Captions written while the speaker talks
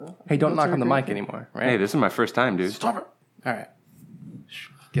Hey, don't knock on the mic anymore, right? Hey, this is my first time, dude. Stop it. All right.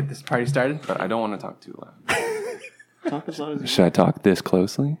 Get this party started. But I don't want to talk too loud. Talk as loud as you Should I talk this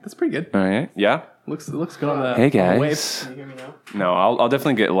closely? That's pretty good. All right. Yeah? Looks good on the Hey, on the waves. guys. Can you hear me now? No, I'll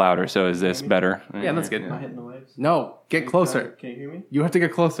definitely get louder. So is this better? Yeah, that's good. Am I hitting the waves? No, get closer. Can you hear me? You have to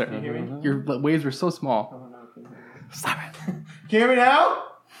get closer. Can you hear me? Your waves were so small. Oh, no, I can't hear me. Stop it. Can you hear me now?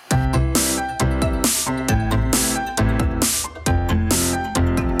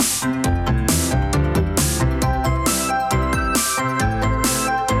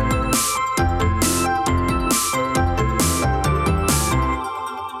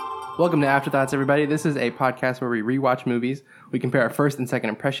 Welcome to Afterthoughts, everybody. This is a podcast where we rewatch movies, we compare our first and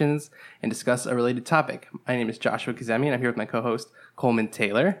second impressions, and discuss a related topic. My name is Joshua Kazemi, and I'm here with my co-host, Coleman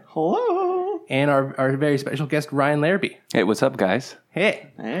Taylor, Hello. and our very special guest, Ryan Larrabee. Hey, what's up, guys?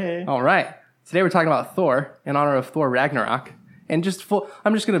 Hey. Hey. All right. Today we're talking about Thor, in honor of Thor Ragnarok. And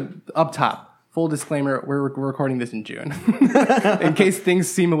I'm just going to, up top, full disclaimer, we're recording this in June. In case things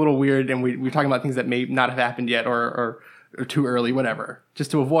seem a little weird and we're talking about things that may not have happened yet or too early, whatever.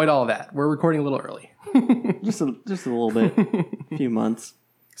 Just to avoid all of that, we're recording a little early. Just a little bit. A few months.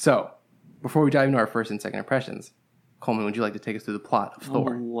 So, before we dive into our first and second impressions, Coleman, would you like to take us through the plot of I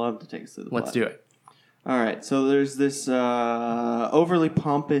Thor? would love to take us through the Let's plot. do it. All right, so there's this overly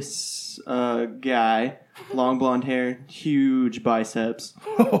pompous guy, long blonde hair, huge biceps.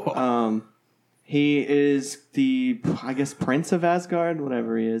 He is the, I guess, Prince of Asgard,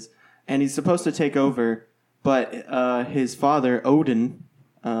 whatever he is, and he's supposed to take over, but his father, Odin,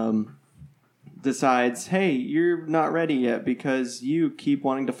 decides, hey, you're not ready yet because you keep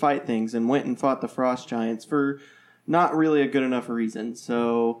wanting to fight things, and went and fought the Frost Giants for not really a good enough reason,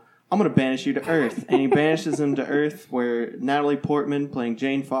 so I'm going to banish you to Earth. And he banishes him to Earth where Natalie Portman, playing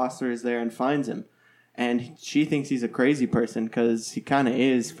Jane Foster, is there and finds him. And she thinks he's a crazy person because he kind of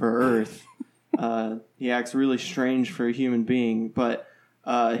is for Earth. He acts really strange for a human being. But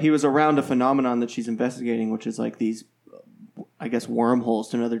he was around a phenomenon that she's investigating, which is like these, I guess, wormholes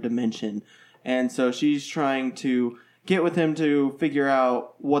to another dimension. And so she's trying to get with him to figure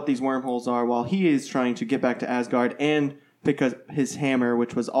out what these wormholes are while he is trying to get back to Asgard and because his hammer,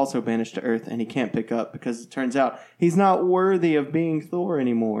 which was also banished to Earth, and he can't pick up because it turns out he's not worthy of being Thor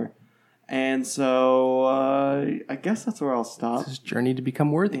anymore. And so I guess that's where I'll stop. It's his journey to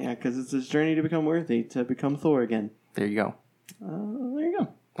become worthy. Yeah, because it's his journey to become worthy, to become Thor again. There you go. There you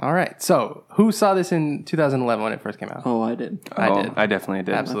go. All right. So, who saw this in 2011 when it first came out? Oh, I did. I did. I definitely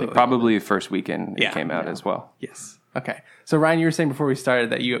did. Absolutely. Probably first weekend it Yeah. came out as well. Yes. Okay. So, Ryan, you were saying before we started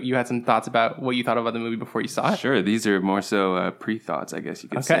that you had some thoughts about what you thought about the movie before you saw it. Sure, these are more so pre-thoughts, I guess you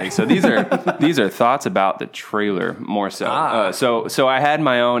could Okay. say. So these are thoughts about the trailer more so. So I had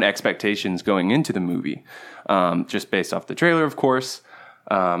my own expectations going into the movie, just based off the trailer, of course.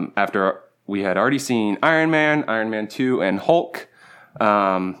 After we had already seen Iron Man 2, and Hulk,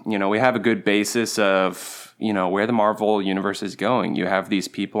 we have a good basis of where the Marvel universe is going. You have these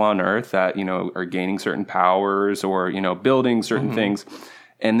people on Earth that are gaining certain powers or building certain things,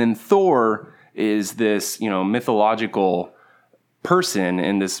 and then Thor is this mythological person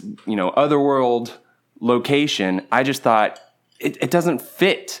in this otherworld location. I just thought it doesn't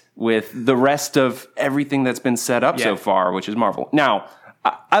fit with the rest of everything that's been set up so far, which is Marvel. Now,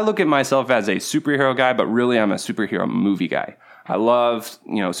 I look at myself as a superhero guy, but really I'm a superhero movie guy. I love,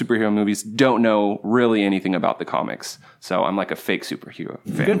 superhero movies, don't know really anything about the comics. So I'm like a fake superhero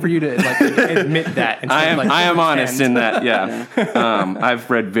fan. Good for you to admit that. I am honest in that, yeah. I've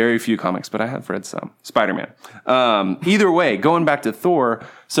read very few comics, but I have read some. Spider-Man. Either way, going back to Thor,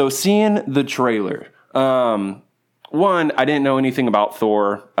 so seeing the trailer, one, I didn't know anything about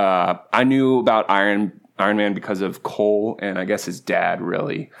Thor. I knew about Iron Man because of Cole and I guess his dad,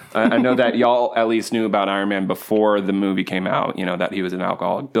 really. I know that y'all at least knew about Iron Man before the movie came out, that he was an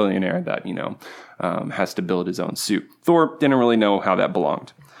alcoholic billionaire that, has to build his own suit. Thor didn't really know how that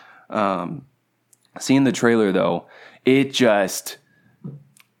belonged. Seeing the trailer, though,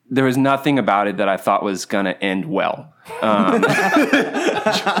 there was nothing about it that I thought was going to end well.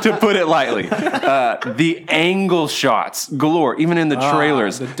 To put it lightly, the angle shots galore, even in the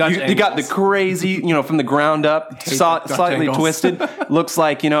trailers. The Dutch you got the angles. crazy, from the ground up, slightly angles. twisted. Looks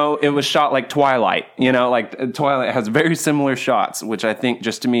like, it was shot like Twilight. Like Twilight has very similar shots, which I think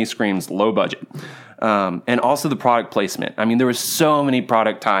just to me screams low budget. And also the product placement. I mean, there was so many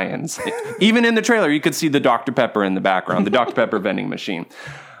product tie-ins. Even in the trailer, you could see the Dr. Pepper in the background, the Dr. Pepper vending machine.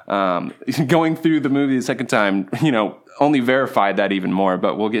 Going through the movie the second time, only verified that even more,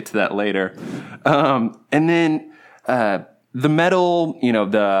 but we'll get to that later. And then the metal,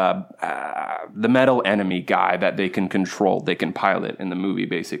 the metal enemy guy that they can control, they can pilot in the movie,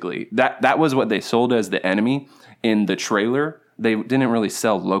 basically. That was what they sold as the enemy in the trailer. They didn't really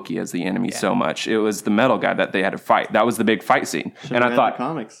sell Loki as the enemy so much. It was the metal guy that they had to fight. That was the big fight scene. And I thought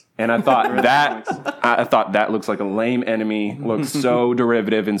comics. And I thought that looks like a lame enemy. Looks so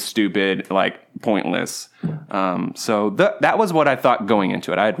derivative and stupid, like pointless. So that was what I thought going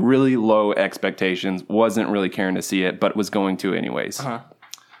into it. I had really low expectations. Wasn't really caring to see it, but was going to anyways.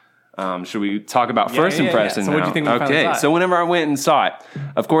 Should we talk about first impressions So now? what do you think when you finally saw it? So whenever I went and saw it,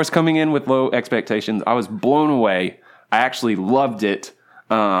 of course, coming in with low expectations, I was blown away. I actually loved it.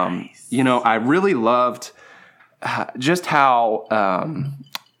 I really loved just how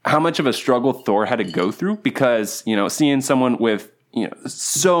much of a struggle Thor had to go through, because, seeing someone with,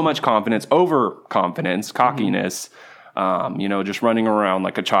 so much confidence, overconfidence, cockiness, just running around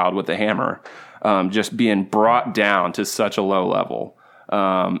like a child with a hammer, just being brought down to such a low level,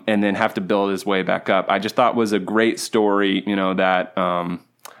 and then have to build his way back up. I just thought was a great story, that,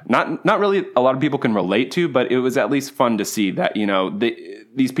 not really a lot of people can relate to, but it was at least fun to see that,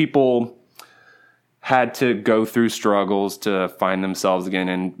 these people had to go through struggles to find themselves again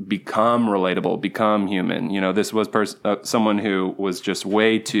and become relatable, become human. This was someone who was just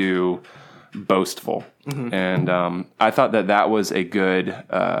way too boastful. Mm-hmm. And I thought that was a good,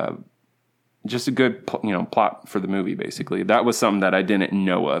 just a good, plot for the movie, basically. That was something that I didn't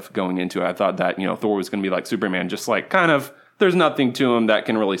know of going into it. I thought that, Thor was going to be like Superman, just like kind of, there's nothing to him that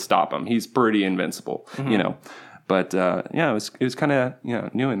can really stop him. He's pretty invincible, But it was kind of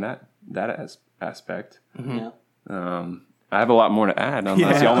new in that aspect. Mm-hmm. I have a lot more to add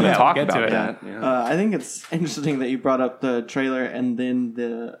unless y'all want to talk about that. Yeah. I think it's interesting that you brought up the trailer and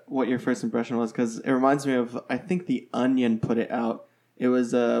then what your first impression was, because it reminds me of, I think The Onion put it out. It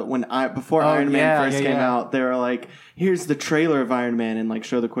was before Iron Man first came out, they were like, here's the trailer of Iron Man, and like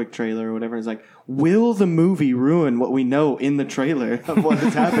show the quick trailer or whatever. It's like, will the movie ruin what we know in the trailer of what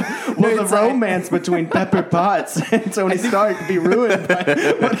has happened? Will the romance between Pepper Potts and Tony Stark be ruined by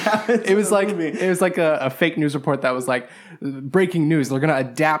what happened? It was like a fake news report that was like, breaking news, they're going to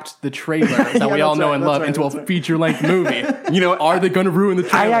adapt the trailer that we all know and love into a feature-length movie. Are they going to ruin the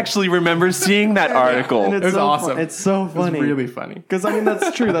trailer? I actually remember seeing that article. And it was awesome. It's so funny. It's really funny. Because,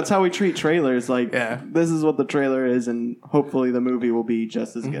 that's true. That's how we treat trailers. Like, this is what the trailer is, and hopefully the movie will be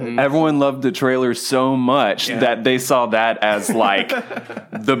just as good. Everyone loved the trailer so much that they saw that as, like,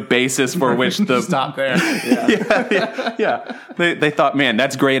 the basis for which the... Stop there. Yeah. They thought, man,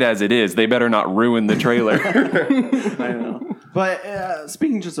 that's great as it is. They better not ruin the trailer. I know. But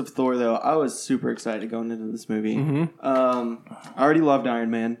speaking just of Thor, though, I was super excited going into this movie. Mm-hmm. I already loved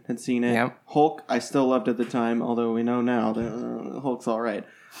Iron Man, had seen it. Yep. Hulk, I still loved at the time, although we know now that Hulk's all right.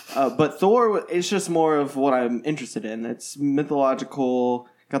 But Thor, it's just more of what I'm interested in. It's mythological,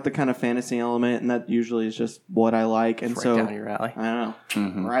 got the kind of fantasy element, and that usually is just what I like. And right so, down your alley. I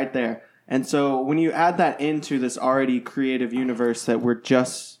don't know, right there. And so when you add that into this already creative universe that we're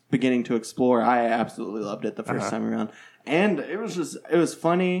just beginning to explore, I absolutely loved it the first time around. And it was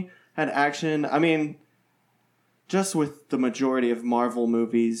funny, had action. I mean, just with the majority of Marvel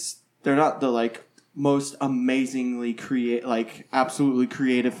movies, they're not the like most amazingly absolutely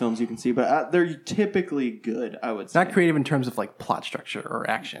creative films you can see, but they're typically good, I would say. Not creative in terms of like plot structure or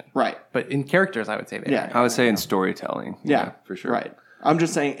action. Right. But in characters, I would say they are. I would say in storytelling. Yeah, for sure. Right. I'm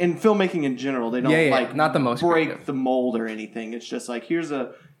just saying, in filmmaking in general, they don't not the most break creative. the mold or anything. It's just like, here's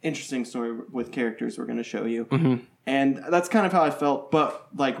a interesting story with characters we're going to show you. Mm-hmm. And that's kind of how I felt, but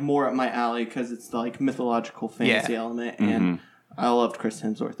like more up my alley because it's the like mythological fantasy element. And I loved Chris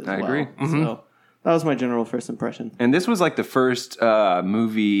Hemsworth as well. I agree. Mm-hmm. So that was my general first impression. And this was like the first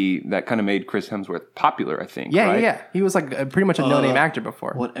movie that kind of made Chris Hemsworth popular, I think. Right? Yeah. He was like pretty much a no-name actor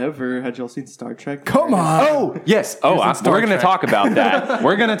before. Whatever. Had y'all seen Star Trek? Come on. Oh, yes. Oh, we're going to talk about that.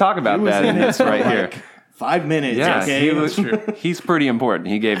 We're going to talk about that in this right here. 5 minutes. Yeah, okay? He's pretty important.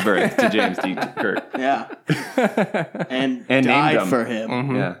 He gave birth to James D. Kirk. Yeah. and died named him. For him.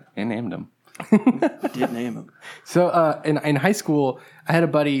 Mm-hmm. Yeah, and named him. Did name him. So in high school, I had a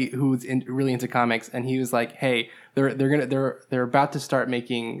buddy who was really into comics, and he was like, "Hey, they're about to start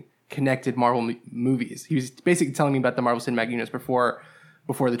making connected Marvel movies." He was basically telling me about the Marvel Cinematic Universe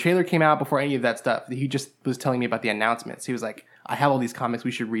before the trailer came out, before any of that stuff. He just was telling me about the announcements. He was like, "I have all these comics.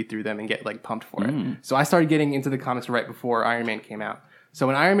 We should read through them and get like pumped for it." So I started getting into the comics right before Iron Man came out. So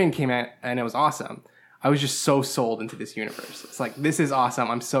when Iron Man came out and it was awesome, I was just so sold into this universe. It's like, this is awesome.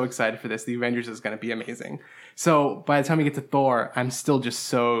 I'm so excited for this. The Avengers is going to be amazing. So by the time we get to Thor, I'm still just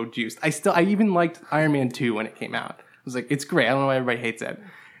so juiced. I even liked Iron Man 2 when it came out. I was like, it's great. I don't know why everybody hates it.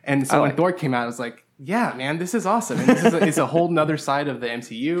 And so when Thor came out, I was like, yeah, man, this is awesome. And this is it's a whole nother side of the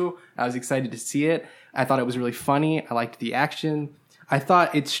MCU. I was excited to see it. I thought it was really funny. I liked the action. I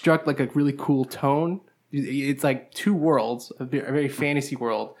thought it struck like a really cool tone. It's like two worlds, a very fantasy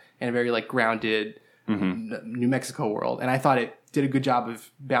world and a very like grounded New Mexico world. And I thought it did a good job of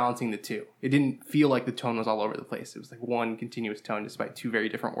balancing the two. It didn't feel like the tone was all over the place. It was like one continuous tone despite two very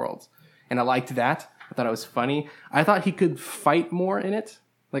different worlds. And I liked that. I thought it was funny. I thought he could fight more in it.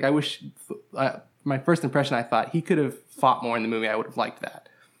 Like I wish... my first impression, I thought he could have fought more in the movie. I would have liked that.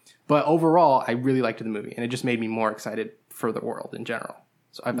 But overall, I really liked the movie. And it just made me more excited for the world in general.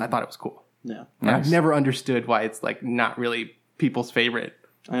 So I thought it was cool. Yeah. Nice. I've never understood why it's like not really people's favorite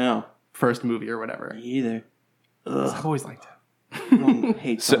I know. first movie or whatever. Me either. I've always liked it. I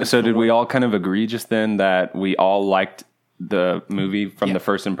hate So did we all kind of agree just then that we all liked the movie from the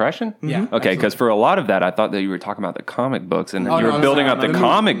first impression? Yeah. Okay, because for a lot of that, I thought that you were talking about the comic books, and Oh, you no, were I'm building sorry. up the No,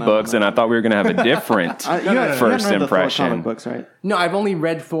 comic no, books, no. and I thought we were going to have a different you hadn't first read the Thor impression. comic books, right? No, I've only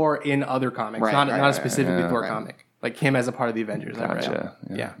read Thor in other comics, Right, not right, a right, specifically right. Thor Right. comic. Like him as a part of the Avengers. I read. Gotcha.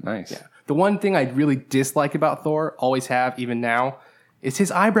 Yeah. Nice. Yeah. The one thing I really dislike about Thor, always have, even now, is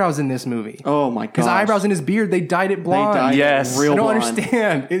his eyebrows in this movie. Oh my god. His eyebrows and his beard, they dyed it blonde. dyed Yes. real I don't blonde.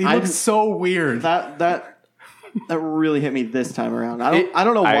 understand. He I looks didn't- so weird. That really hit me this time around. I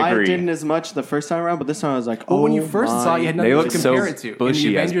don't know I why it agree. didn't as much the first time around, but this time I was like, Well, when you first saw it, you had nothing look to so compare it to. In bushy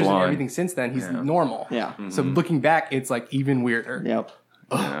the as Avengers and blonde. everything since then, he's normal. Yeah. So looking back, it's like even weirder. Yep.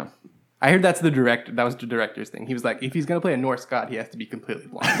 Yeah. I heard that's the director. That was the director's thing. He was like, if he's gonna play a Norse god, he has to be completely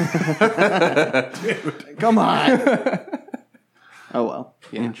blonde. Come on. Oh well.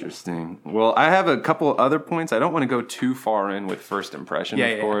 Interesting. Well, I have a couple other points. I don't want to go too far in with first impression,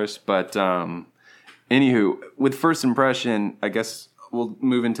 of course, but anywho, with first impression, I guess we'll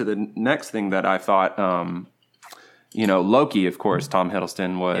move into the next thing that I thought. Loki, of course, Tom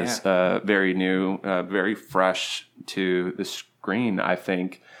Hiddleston was very new, very fresh to the screen, I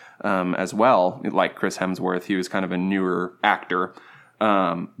think, as well. Like Chris Hemsworth, he was kind of a newer actor.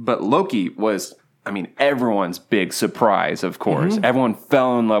 But Loki was, everyone's big surprise, of course. Everyone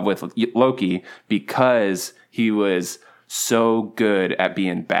fell in love with Loki because he was so good at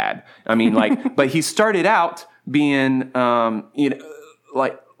being bad. But he started out being,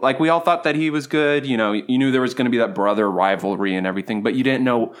 like we all thought that he was good. You knew there was going to be that brother rivalry and everything, but you didn't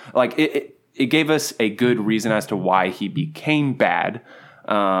know, it gave us a good reason as to why he became bad,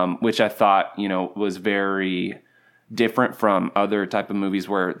 which I thought, was very different from other type of movies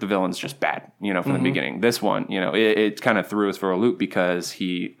where the villain's just bad, from the beginning. This one, it kind of threw us for a loop because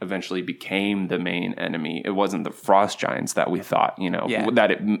he eventually became the main enemy. It wasn't the Frost Giants that we thought,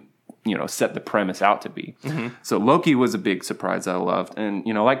 that it, set the premise out to be. So Loki was a big surprise that I loved. And,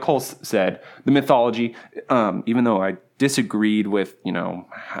 like Cole said, the mythology, even though I disagreed with,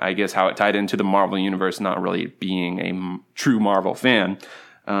 I guess how it tied into the Marvel universe, not really being a true Marvel fan,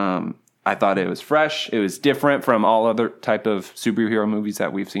 I thought it was fresh. It was different from all other type of superhero movies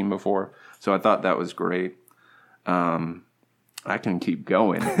that we've seen before. So I thought that was great. I can keep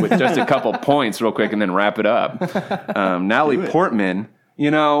going with just a couple points real quick and then wrap it up. Natalie Portman,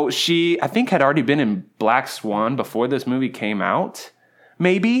 she, I think, had already been in Black Swan before this movie came out,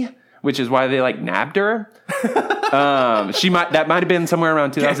 maybe, which is why they nabbed her. That might have been somewhere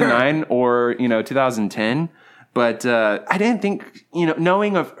around 2009 or 2010. But I didn't think,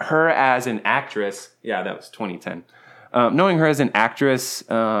 knowing of her as an actress, that was 2010. Knowing her as an actress,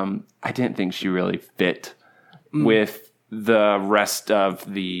 I didn't think she really fit with the rest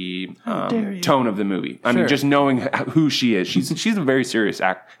of the tone of the movie. I mean, just knowing who she is. She's a very serious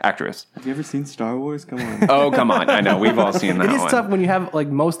actress. Have you ever seen Star Wars? Come on. Oh, come on. I know. We've all seen that It is one. tough when you have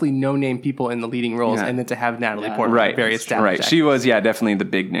mostly no-name people in the leading roles, and then to have Natalie Portman, Right, very established. right. actress. She was, definitely the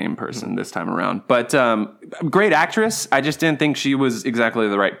big name person this time around. But great actress. I just didn't think she was exactly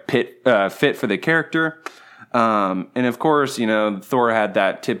the right fit for the character. And of course, Thor had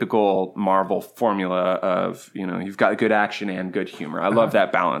that typical Marvel formula of, you've got good action and good humor. I love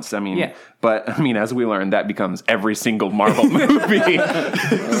that balance. But as we learned, that becomes every single Marvel movie.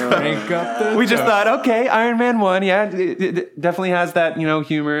 Crank up the We just thought, okay, Iron Man 1, it definitely has that,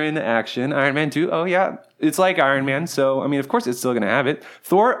 humor and action. Iron Man 2, oh yeah, it's like Iron Man. So, of course it's still going to have it.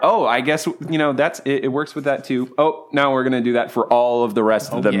 Thor, I guess, that's it. It works with that too. Oh, now we're going to do that for all of the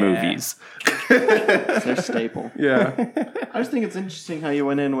rest of the movies. It's their staple. Yeah. I just think it's interesting how you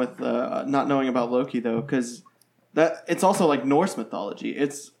went in with not knowing about Loki, though, because it's also like Norse mythology.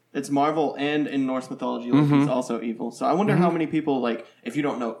 It's It's Marvel, and in Norse mythology, Loki's also evil. So I wonder how many people, like, if you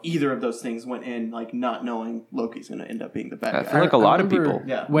don't know either of those things, went in, like, not knowing Loki's going to end up being the bad I guy. feel like a lot of remember people.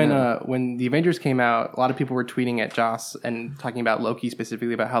 Yeah. When the Avengers came out, a lot of people were tweeting at Joss and talking about Loki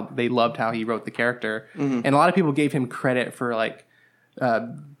specifically, about how they loved how he wrote the character, and a lot of people gave him credit for like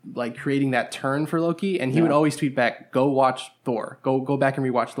creating that turn for Loki, and he would always tweet back, "Go watch Thor. Go back and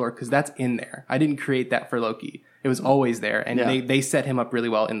rewatch Thor because that's in there. I didn't create that for Loki. It was always there, and they set him up really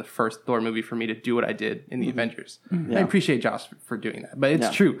well in the first Thor movie for me to do what I did in the Avengers. I appreciate Joss for doing that, but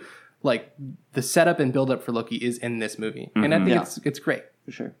it's true. Like the setup and build up for Loki is in this movie, and I think it's great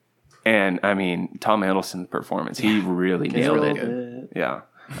For sure. And I mean, Tom Hiddleston's performance, he really nailed really it. good. Yeah.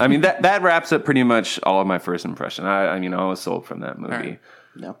 I mean, that wraps up pretty much all of my first impression. I was sold from that movie. Right.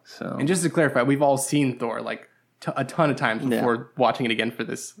 No. So, And just to clarify, we've all seen Thor like a ton of times before watching it again for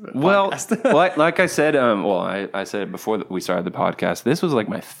this podcast. well, like I said, I said it before we started the podcast. This was like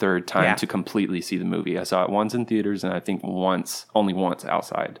my third time to completely see the movie. I saw it once in theaters, and I think only once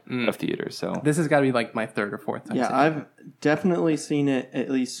outside of theaters. So This has got to be like my third or fourth time. Yeah, seeing it. I've definitely seen it at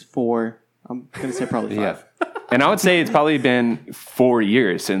least 4. I'm going to say probably 5. and I would say it's probably been 4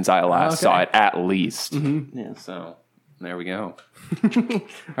 years since I last saw it, at least. Yeah. So there we go. All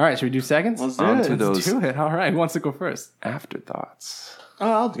right, should we do seconds? Let's do On it. to those Do it. All right, who wants to go first? afterthoughts.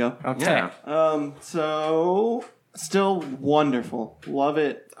 Oh, I'll go. Okay. Yeah. So still wonderful. Love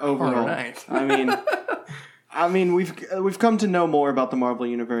it overall. All right. I mean, we've come to know more about the Marvel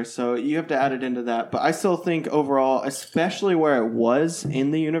universe, so you have to add it into that. But I still think overall, especially where it was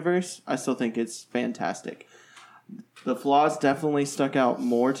in the universe, I still think it's fantastic. The flaws definitely stuck out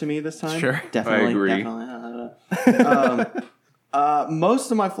more to me this time. Sure. Definitely. I agree. Definitely.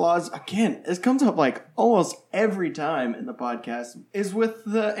 Most of my flaws, again, it comes up like almost every time in the podcast, is with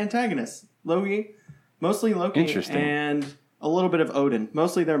the antagonist, Loki. Mostly Loki. Interesting. And a little bit of Odin.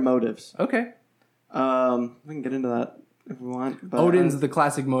 Mostly their motives. Okay. We can get into that if we want. But, Odin's the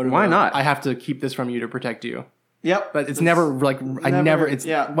classic motive. Why of, not? I have to keep this from you to protect you. Yep. But it's never like when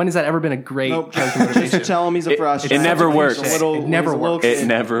has that ever been a great Nope. character Just to motivation? tell him he's a frost. it never works. It never works. It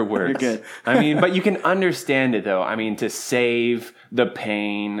never works. You're good. I mean, but you can understand it though. I mean, to save the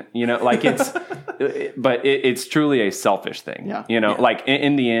pain, like it's, but it's truly a selfish thing. Yeah. Like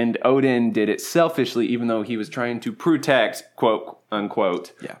in the end, Odin did it selfishly, even though he was trying to protect, quote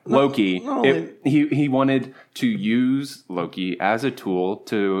unquote, Loki. He wanted to use Loki as a tool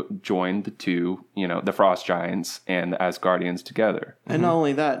to join the two, the Frost Giants and the Asgardians together. And not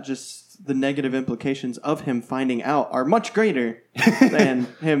only that, just the negative implications of him finding out are much greater than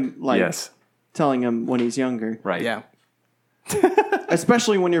him telling him when he's younger. Right. Yeah.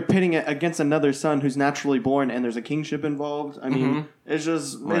 Especially when you're pitting it against another son who's naturally born and there's a kingship involved. I mean, it's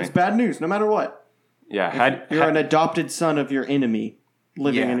just it's bad news no matter what. Yeah. You're an adopted son of your enemy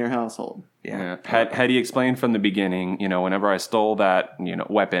living in your household. Yeah. Had he explained from the beginning, whenever I stole that,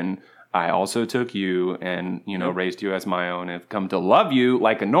 weapon, I also took you and, raised you as my own and have come to love you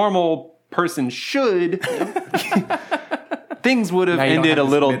like a normal person should, things would have ended a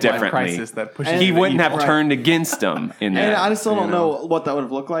little differently. He wouldn't have turned against him in that. And I still don't know what that would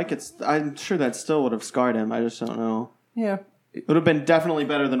have looked like. I'm sure that still would have scarred him. I just don't know. Yeah. It would have been definitely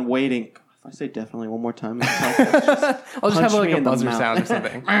better than waiting. If I say definitely one more time, I'll just have punch like me a in the buzzer mouth. sound or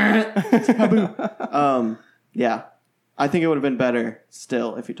something. yeah. I think it would have been better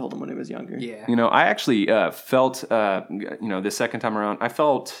still if you told him when he was younger. Yeah. I actually felt, the second time around, I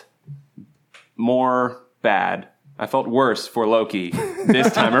felt more bad. I felt worse for Loki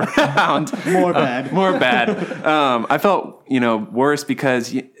this time around. More bad. More bad. I felt, worse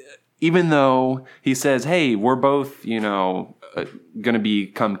because even though he says, hey, we're both, going to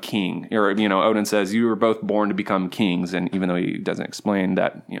become king, or, Odin says, you were both born to become kings. And even though he doesn't explain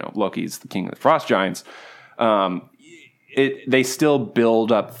that, Loki's the king of the Frost Giants, they still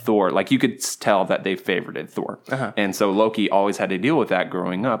build up Thor. Like, you could tell that they favorited Thor. And so Loki always had to deal with that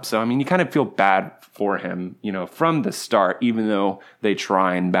growing up. So, I mean, you kind of feel bad for him, from the start, even though they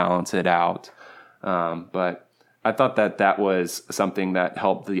try and balance it out. But I thought that was something that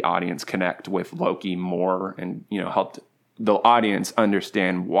helped the audience connect with Loki more and, helped the audience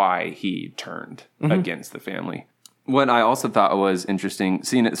understand why he turned against the family. What I also thought was interesting,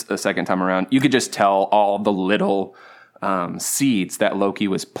 seeing it a second time around, you could just tell all the little seeds that Loki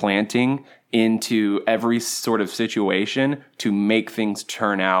was planting into every sort of situation to make things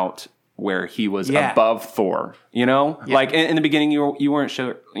turn out where he was above Thor, Like in the beginning, you weren't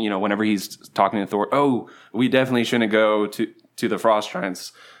sure, whenever he's talking to Thor, oh, we definitely shouldn't go to the Frost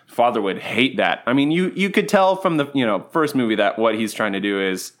Giants. Father would hate that. I mean, you could tell from the, first movie that what he's trying to do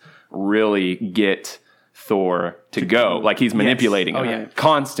is really get Thor to go. Like he's manipulating him yeah.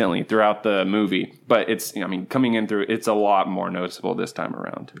 constantly throughout the movie. But it's, I mean, coming in through, it's a lot more noticeable this time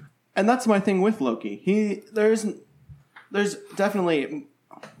around. And that's my thing with Loki. There's definitely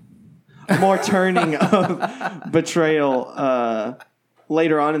more turning of betrayal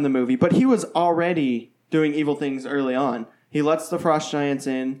later on in the movie, but he was already doing evil things early on. He lets the Frost Giants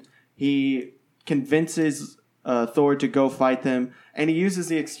in. He convinces Thor to go fight them, and he uses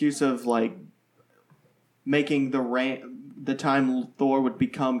the excuse of like making the time Thor would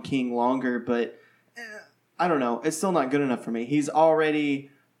become king longer. But I don't know. It's still not good enough for me. He's already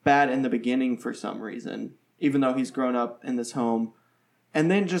bad in the beginning for some reason, even though he's grown up in this home.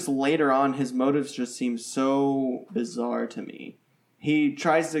 And then just later on, his motives just seem so bizarre to me. He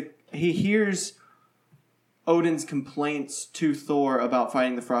hears Odin's complaints to Thor about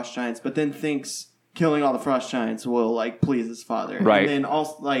fighting the Frost Giants, but then thinks killing all the Frost Giants will like please his father. Right. And then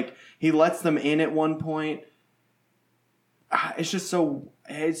also like he lets them in at one point. It's just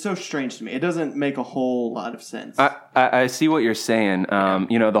it's so strange to me. It doesn't make a whole lot of sense. I see what you're saying.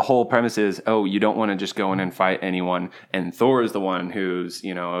 You know, the whole premise is, you don't want to just go in and fight anyone. And Thor is the one who's,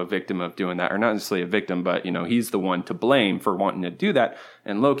 you know, a victim of doing that. Or not necessarily a victim, but, you know, he's the one to blame for wanting to do that.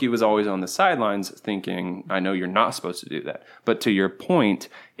 And Loki was always on the sidelines thinking, I know you're not supposed to do that. But to your point,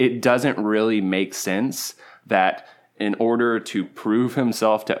 it doesn't really make sense that in order to prove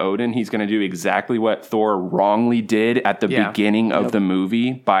himself to Odin, he's going to do exactly what Thor wrongly did at the beginning of the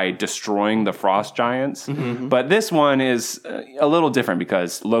movie by destroying the Frost Giants. Mm-hmm. But this one is a little different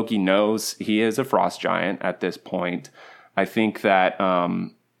because Loki knows he is a Frost Giant at this point. I think that,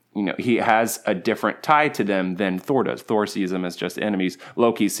 you know, he has a different tie to them than Thor does. Thor sees them as just enemies.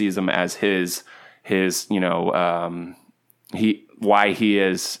 Loki sees them as his you know, why he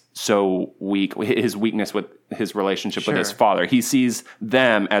is so weak, his weakness with his relationship with his father. He sees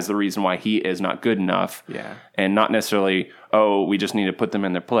them as the reason why he is not good enough. Yeah. And not necessarily, we just need to put them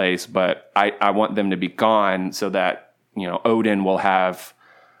in their place, but I want them to be gone so that, you know, Odin will have,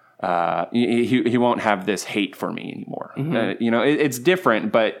 he won't have this hate for me anymore. Mm-hmm. You know, it's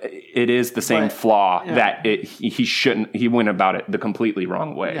different, but it is the same flaw that he went about it the completely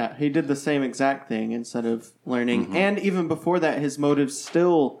wrong way. Yeah, he did the same exact thing instead of learning. Mm-hmm. And even before that, his motives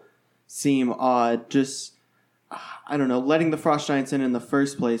still seem odd. Just, I don't know, letting the Frost Giants in the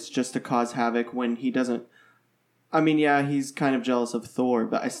first place just to cause havoc when he doesn't. I mean, yeah, he's kind of jealous of Thor,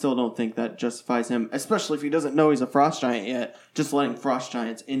 but I still don't think that justifies him, especially if he doesn't know he's a Frost Giant yet, just letting Frost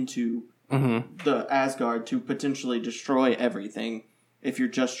Giants into the Asgard to potentially destroy everything if you're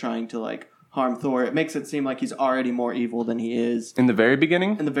just trying to, like, harm Thor. It makes it seem like he's already more evil than he is. In the very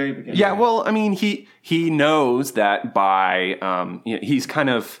beginning? In the very beginning. Yeah, well, I mean, he knows that by, you know, he's kind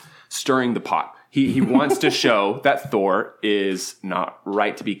of stirring the pot. He wants to show that Thor is not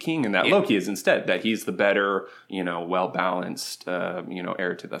right to be king and that Loki is instead, that he's the better, you know, well-balanced, you know,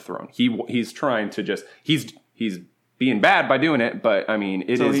 heir to the throne. He's trying to just, he's being bad by doing it, but I mean,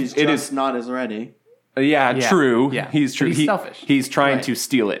 it is not as ready. True. Yeah. He's true. He's selfish. He's trying to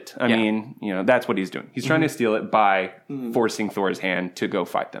steal it. I mean, you know, that's what he's doing. He's trying to steal it by forcing Thor's hand to go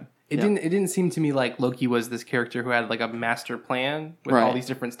fight them. It didn't seem to me like Loki was this character who had like a master plan with all these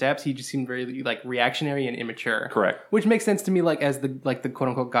different steps. He just seemed very like reactionary and immature. Correct. Which makes sense to me like as the quote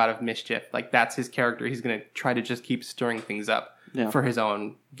unquote god of mischief. Like that's his character. He's going to try to just keep stirring things up for his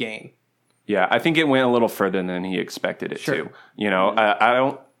own gain. Yeah, I think it went a little further than he expected it to. You know,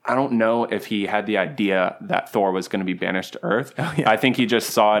 I don't know if he had the idea that Thor was going to be banished to Earth. Oh, yeah. I think he just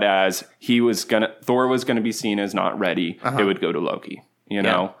saw it as Thor was going to be seen as not ready. It would go to Loki. You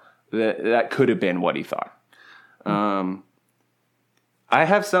know. That could have been what he thought. I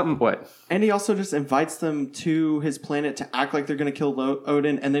have something. What? And he also just invites them to his planet to act like they're going to kill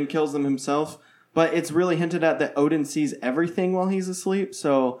Odin, and then kills them himself. But it's really hinted at that Odin sees everything while he's asleep.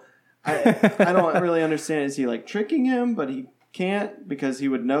 So I don't really understand. Is he like tricking him? But he can't because he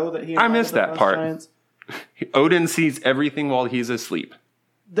would know that he. I missed that part. Giants. Odin sees everything while he's asleep.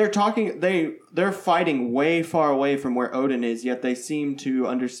 They're talking. They're fighting way far away from where Odin is. Yet they seem to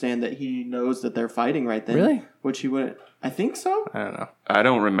understand that he knows that they're fighting right then. Really? Which he wouldn't. I think so. I don't know. I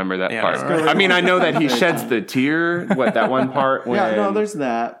don't remember that part. I mean, I know that he sheds the tear. What, that one part? When, there's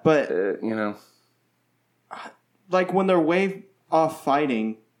that. But you know, like when they're way off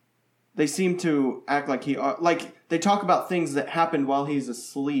fighting, they seem to act like they talk about things that happened while he's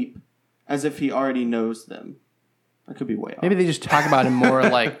asleep, as if he already knows them. I could be way off. Maybe they just talk about him more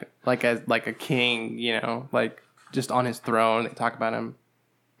like as like a king, you know, like just on his throne. They talk about him.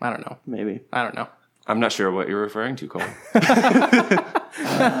 I don't know. Maybe. I don't know. I'm not sure what you're referring to, Cole.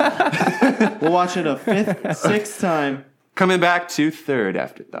 We'll watch it a fifth, sixth time. Coming back to third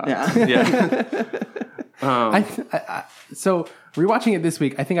afterthought. Yeah. So rewatching it this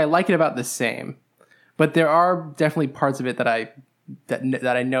week, I think I like it about the same, but there are definitely parts of it that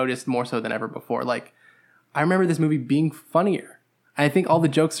I noticed more so than ever before. Like, I remember this movie being funnier. I think all the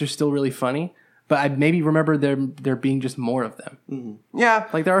jokes are still really funny, but I maybe remember there being just more of them. Mm-hmm. Yeah.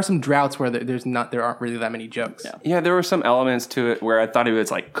 Like, there are some droughts where there aren't really that many jokes. Yeah, there were some elements to it where I thought it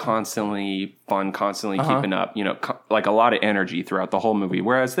was like constantly fun, constantly keeping up, like a lot of energy throughout the whole movie.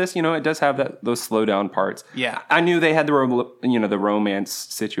 Whereas this, it does have those slow down parts. Yeah. I knew they had the romance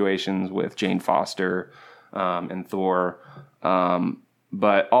situations with Jane Foster and Thor.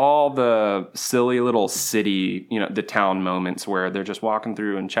 But all the silly little city, the town moments where they're just walking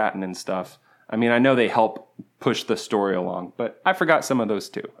through and chatting and stuff. I mean, I know they help push the story along, but I forgot some of those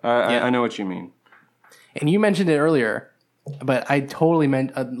too. I know what you mean. And you mentioned it earlier, but I totally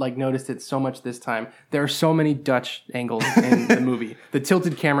noticed it so much this time. There are so many Dutch angles in the movie. The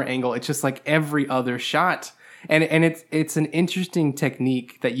tilted camera angle, it's just like every other shot. And it's an interesting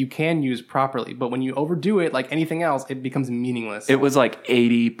technique that you can use properly, but when you overdo it, like anything else, it becomes meaningless. It was like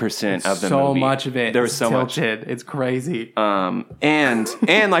 80% of the so movie. So much of it. There was so tilted. much. It's crazy. And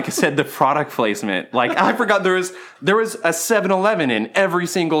like I said, the product placement. Like I forgot there was a 7-Eleven in every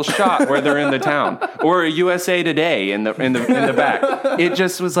single shot where they're in the town, or a USA Today in the back. It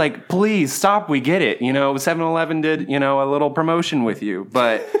just was like, please stop. We get it. 7-Eleven did a little promotion with you,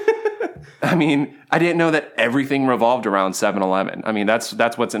 but. I mean, I didn't know that everything revolved around 7-Eleven. I mean, that's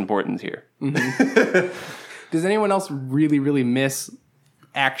what's important here. Mm-hmm. Does anyone else really, really miss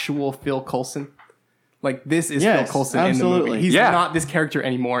actual Phil Coulson? Like, this is Phil Coulson absolutely. in the movie. He's not this character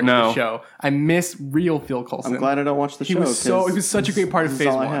anymore in the show. I miss real Phil Coulson. I'm glad I don't watch the show. He was such a great part of Phase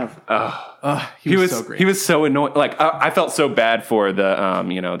 1. He was so great. He was so annoying. Like, I felt so bad for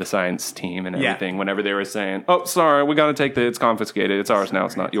the the science team and everything whenever they were saying, "Oh, sorry, we got to take it's confiscated. It's ours now.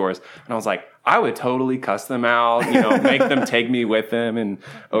 It's not yours." And I was like, I would totally cuss them out, make them take me with them and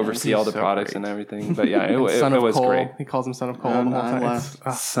oversee all the products and everything. But yeah, it was Cole. great. He calls him Son of Cole the whole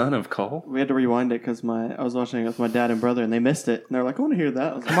time. Son of Cole? We had to rewind it because I was watching it with my dad and brother, and they missed it. And they're like, I want to hear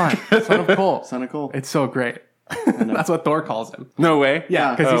that. I was like, Come on, Son of Cole. Son of Cole. It's so great. That's what Thor calls him. No way.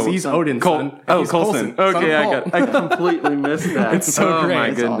 Yeah, because he's Odin's son. Oh, Coulson. Okay, I completely missed that. It's so great. My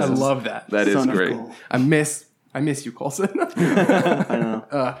goodness. I love that. That is great. I miss you, Coulson. I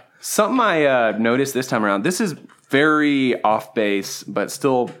know. Something I noticed this time around, this is very off base, but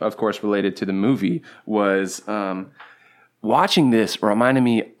still, of course, related to the movie, was watching this reminded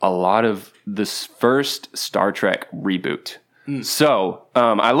me a lot of this first Star Trek reboot. So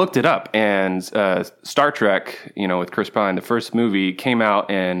I looked it up, and Star Trek, with Chris Pine, the first movie came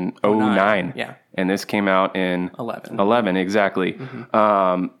out in 2009. Yeah. And this came out in 11, exactly.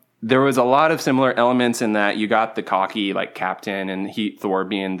 Mm-hmm. There was a lot of similar elements in that you got the cocky captain and Thor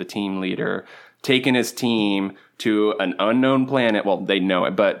being the team leader, taking his team to an unknown planet. Well, they know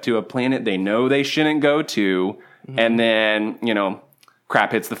it, but to a planet they know they shouldn't go to. Mm-hmm. And then,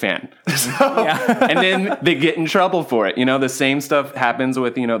 crap hits the fan. And then they get in trouble for it. The same stuff happens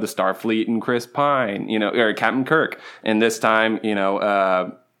with, the Starfleet and Chris Pine, or Captain Kirk. And this time,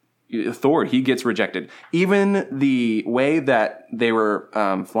 Thor, he gets rejected. Even the way that they were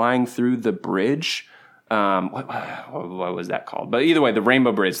flying through the bridge, what was that called? But either way, the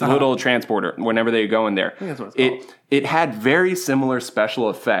Rainbow Bridge, the little transporter, whenever they go in there, I think that's what it's called. It had very similar special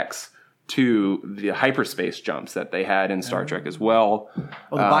effects to the hyperspace jumps that they had in Star Trek as well.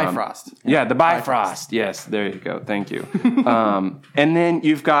 Oh, the Bifrost. Yeah, the Bifrost. Yes, there you go. Thank you. And then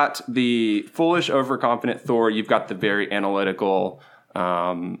you've got the foolish, overconfident Thor. You've got the very analytical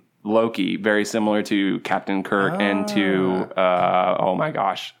Loki, very similar to Captain Kirk and to oh my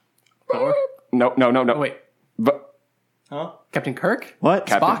gosh, Thor? No. Wait, Huh? Captain Kirk? What?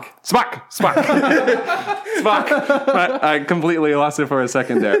 Spock. Spock. I completely lost it for a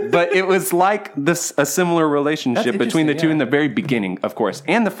second there, but it was like a similar relationship between the two in the very beginning, of course,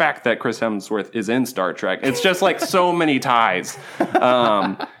 and the fact that Chris Hemsworth is in Star Trek. It's just like so many ties,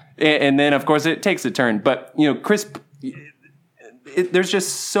 and then of course it takes a turn. But Chris. There's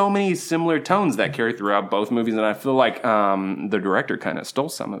just so many similar tones that carry throughout both movies, and I feel like the director kind of stole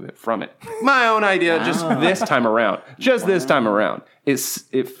some of it from it. My own idea, just this time around. This time around.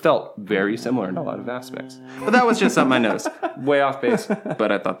 It felt very similar in a lot of aspects. But that was just something I noticed. Way off base,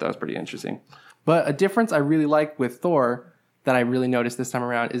 but I thought that was pretty interesting. But a difference I really like with Thor that I really noticed this time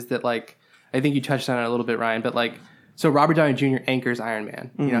around is that, I think you touched on it a little bit, Ryan, but so Robert Downey Jr. anchors Iron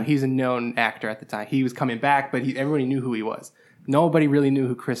Man. Mm-hmm. He's a known actor at the time. He was coming back, but everybody knew who he was. Nobody really knew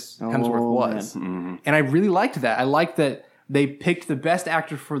who Chris Hemsworth was. Mm-hmm. And I really liked that. I liked that they picked the best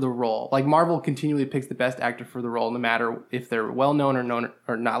actor for the role. Like Marvel continually picks the best actor for the role, no matter if they're well known or known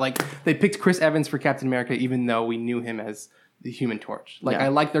or not. Like they picked Chris Evans for Captain America, even though we knew him as the Human Torch. Like I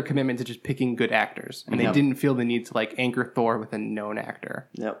like their commitment to just picking good actors, and they didn't feel the need to like anchor Thor with a known actor.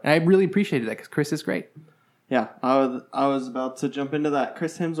 Yep. And I really appreciated that because Chris is great. Yeah, I was about to jump into that.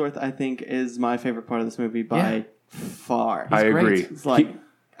 Chris Hemsworth, I think, is my favorite part of this movie by far. I agree. It's like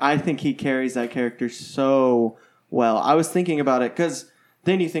I think he carries that character so well. I was thinking about it because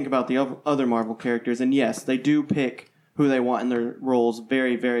then you think about the other Marvel characters, and yes, they do pick who they want in their roles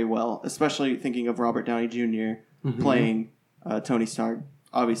very, very well. Especially thinking of Robert Downey Jr. Playing Tony Stark,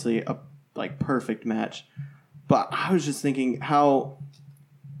 obviously a like perfect match. But I was just thinking how.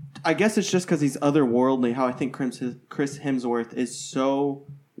 I guess it's just because he's otherworldly. How I think Chris Hemsworth is so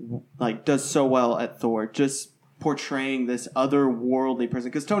like does so well at Thor, just portraying this otherworldly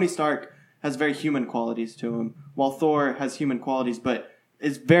person. Because Tony Stark has very human qualities to him, while Thor has human qualities, but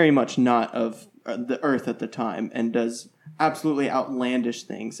is very much not of the Earth at the time and does absolutely outlandish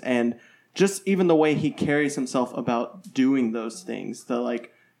things. And just even the way he carries himself about doing those things, the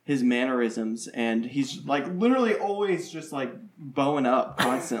like. His mannerisms, and he's like literally always just like bowing up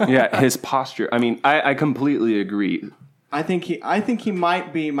constantly. Yeah, his posture. I mean, I completely agree. I think he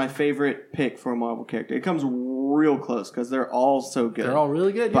might be my favorite pick for a Marvel character. It comes real close because they're all so good. They're all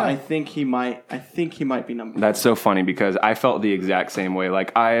really good. But yeah. I think he might be number 1. That's so funny because I felt the exact same way.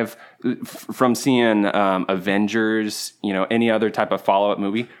 Like from seeing Avengers, any other type of follow-up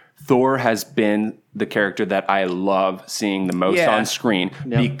movie, Thor has been the character that I love seeing the most on screen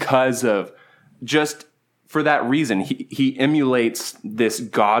because of just for that reason. He emulates this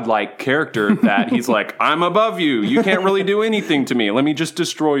godlike character that he's like, I'm above you. You can't really do anything to me. Let me just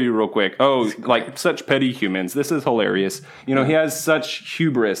destroy you real quick. Oh, like such petty humans. This is hilarious. He has such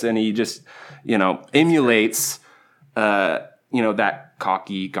hubris and he just, emulates, that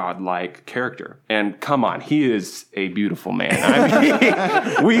cocky, godlike character. And come on, he is a beautiful man.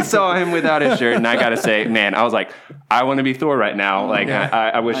 I mean, we saw him without his shirt, and I gotta say, man, I was like, I want to be Thor right now. Like,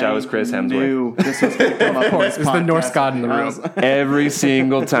 I wish I was Chris Hemsworth. This was going to come up. Of course, it's the Norse god in the room. Every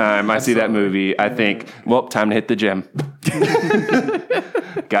single time I see that movie, I think, well, time to hit the gym.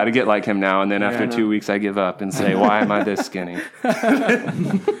 Got to get like him now. And then after 2 weeks, I give up and say, why am I this skinny?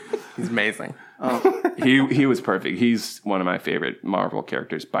 He's amazing. He was perfect. He's one of my favorite Marvel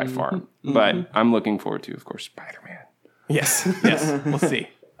characters by far. But I'm looking forward to, of course, Spider-Man. Yes. We'll see.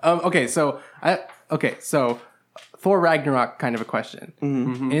 Okay, so Thor Ragnarok, kind of a question.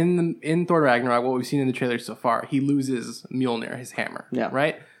 In Thor Ragnarok, what we've seen in the trailer so far, he loses Mjolnir, his hammer. Yeah.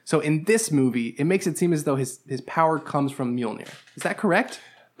 Right. So in this movie, it makes it seem as though his power comes from Mjolnir. Is that correct?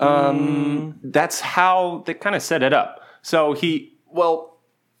 That's how they kind of set it up. So he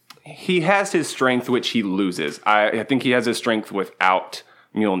has his strength, which he loses. I think he has his strength without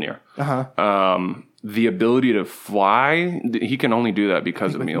Mjolnir. The ability to fly, he can only do that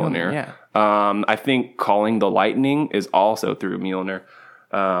because of Mjolnir. Yeah. I think calling the lightning is also through Mjolnir.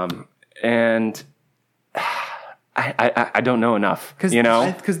 And I don't know enough,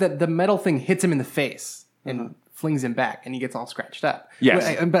 Because the metal thing hits him in the face and flings him back, and he gets all scratched up.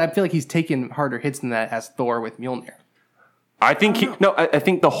 Yes. But I feel like he's taken harder hits than that as Thor with Mjolnir. I think I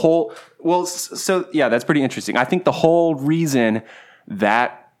think the whole, that's pretty interesting. I think the whole reason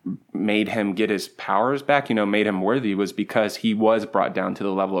that made him get his powers back, made him worthy, was because he was brought down to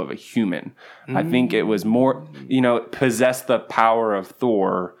the level of a human. I think it was more, possess the power of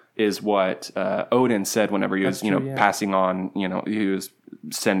Thor is what Odin said whenever he was, passing on, he was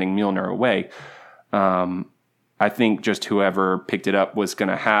sending Mjolnir away. I think just whoever picked it up was going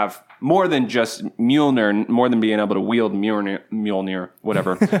to have more than just Mjolnir, more than being able to wield Mjolnir,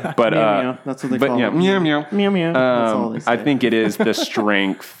 whatever. But that's what they call it. Meow meow. Meow meow. That's all they say. I think it is the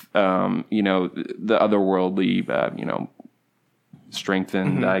strength, the otherworldly,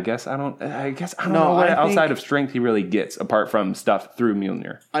 strengthened. I guess I don't know what outside of strength he really gets apart from stuff through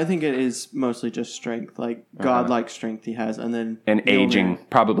Mjolnir. I think it is mostly just strength, like godlike strength he has, and then and aging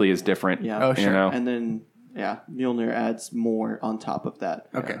probably is different. Yeah. Oh, sure. And then Mjolnir adds more on top of that.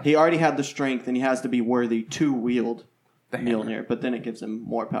 Okay. He already had the strength, and he has to be worthy to wield Mjolnir, but then it gives him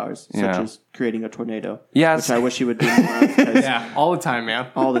more powers, such as creating a tornado. Yes. Which I wish he would do more of. All the time, man.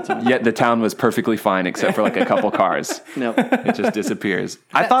 All the time. Yet the town was perfectly fine except for like a couple cars. Nope. It just disappears.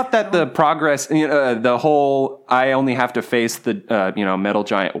 I thought that the progress, the whole I only have to face the metal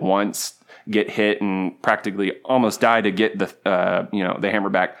giant once get hit and practically almost die to get the the hammer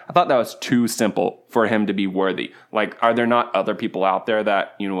back. I thought that was too simple for him to be worthy. Like, are there not other people out there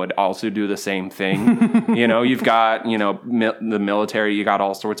that would also do the same thing? You've got the military. You got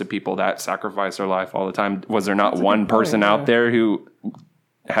all sorts of people that sacrifice their life all the time. Was there not one person out there who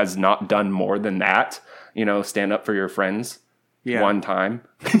has not done more than that? Stand up for your friends. Yeah. One time.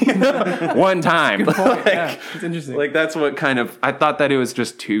 One time. It's interesting. Like, that's what kind of... I thought that it was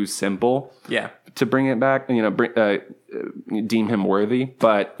just too simple to bring it back, deem him worthy.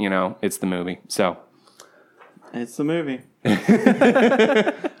 But, it's the movie. So... It's the movie.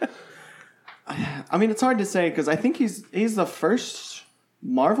 I mean, it's hard to say because I think he's the first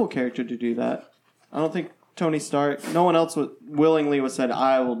Marvel character to do that. I don't think Tony Stark... No one else willingly was said,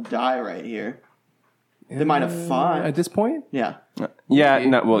 I will die right here. They might have fought. At this point? Yeah.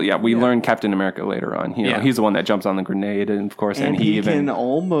 We learned Captain America later on. He's the one that jumps on the grenade, and of course, and he even can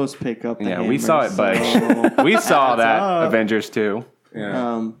almost pick up the hammer, we saw it, but we saw that up. Avengers 2.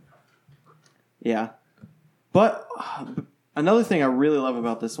 Yeah. But another thing I really love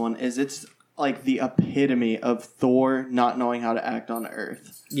about this one is it's like the epitome of Thor not knowing how to act on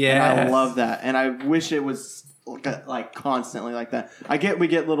Earth. Yeah. And I love that. And I wish it was like constantly like that. We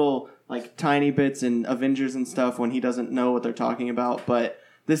get little like tiny bits in Avengers and stuff when he doesn't know what they're talking about, but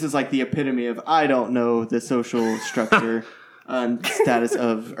this is like the epitome of I don't know the social structure and status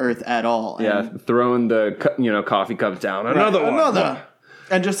of Earth at all. And throwing the coffee cups down. Another.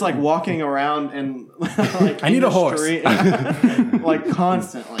 And just like walking around and like I need a horse. Like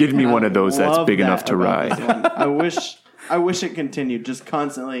constantly. Give me one of those that's big enough to ride. I wish it continued, just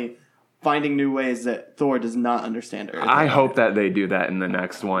constantly finding new ways that Thor does not understand Earth. I hope that they do that in the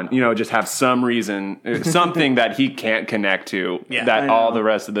next one. Just have some reason, something that he can't connect to that all the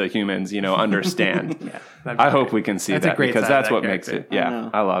rest of the humans, understand. I hope we can see that because that's what makes it. Yeah,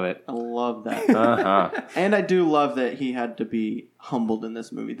 I love it. I love that. And I do love that he had to be humbled in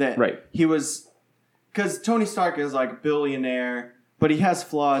this movie. That he was, because Tony Stark is like a billionaire, but he has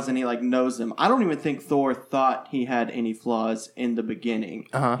flaws and he like knows them. I don't even think Thor thought he had any flaws in the beginning.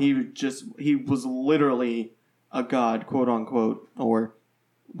 He was literally a god, quote unquote, or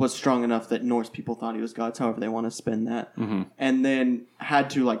was strong enough that Norse people thought he was gods, however they want to spin that. And then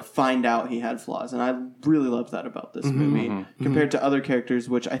had to like find out he had flaws. And I really love that about this movie compared to other characters,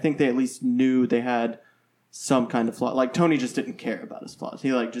 which I think they at least knew they had some kind of flaw. Like Tony just didn't care about his flaws.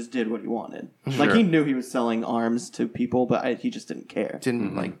 He like just did what he wanted. Sure. Like he knew he was selling arms to people, but he just didn't care.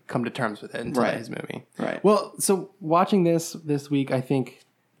 Didn't like come to terms with it until his movie. Right. Well, so watching this week, I think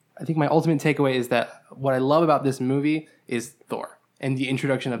my ultimate takeaway is that what I love about this movie is Thor and the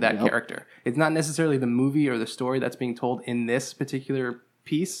introduction of that character. It's not necessarily the movie or the story that's being told in this particular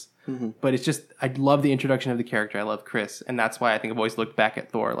piece. But it's just, I love the introduction of the character. I love Chris. And that's why I think I've always looked back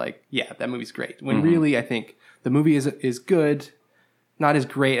at Thor like, yeah, that movie's great. When really, I think the movie is good, not as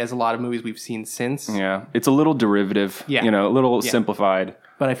great as a lot of movies we've seen since. Yeah. It's a little derivative, a little simplified.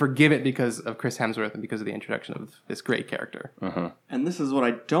 But I forgive it because of Chris Hemsworth and because of the introduction of this great character. And this is what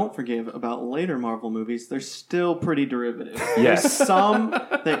I don't forgive about later Marvel movies. They're still pretty derivative. Yes. There's some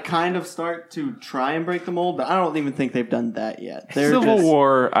that kind of start to try and break the mold, but I don't even think they've done that yet. Civil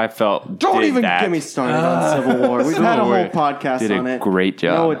War, I felt, don't even get me started on Civil War. We've had a whole podcast on it. Did a great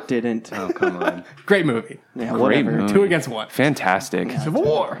job. No, it didn't. Oh, come on. Great movie. Yeah, great whatever. Movie. 2 against 1. Fantastic. Yeah. Civil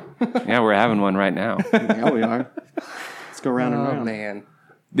War. Yeah, we're having one right now. Yeah, we are. Let's go round and round. Man.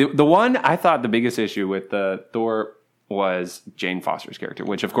 The one I thought the biggest issue with the Thor was Jane Foster's character,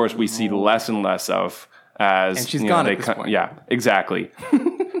 which of course we see less and less of as, and she's gone at this point. Yeah, exactly.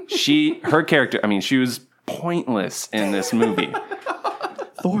 Her character, I mean, she was pointless in this movie.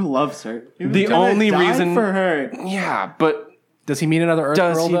 Thor loves her. The only reason for her. Yeah, but does he meet another Earth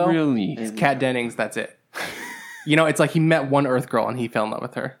girl? Does he though? really? It's Kat Dennings. That's it. It's like he met one Earth girl and he fell in love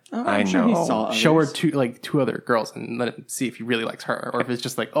with her. I know. He saw Show her two other girls and let him see if he really likes her or if it's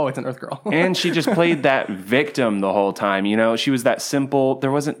just like, oh, it's an Earth girl. And she just played that victim the whole time. She was that simple. There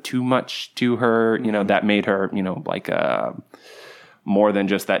wasn't too much to her, that made her, like more than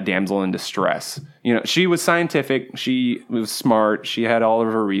just that damsel in distress. She was scientific. She was smart. She had all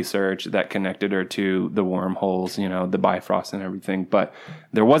of her research that connected her to the wormholes, the Bifrost and everything. But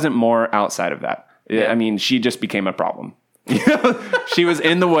there wasn't more outside of that. Yeah. I mean, she just became a problem. She was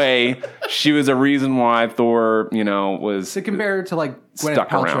in the way. She was a reason why Thor, was to compare her to like Gwyneth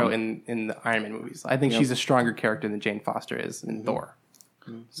Paltrow in the Iron Man movies. I think she's a stronger character than Jane Foster is in Thor.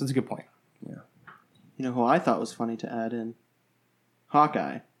 So it's a good point. Yeah. You know who I thought was funny to add in?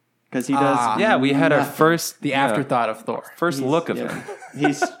 Hawkeye. Because he does. Yeah, we had our first afterthought of Thor. First look of him.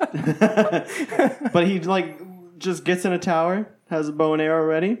 But he like just gets in a tower, has a bow and arrow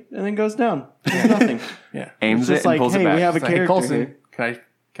ready, and then goes down. There's nothing. Yeah. Aims It's it just and like, pulls hey, it back. we have a It's like, hey, character Coulson, here.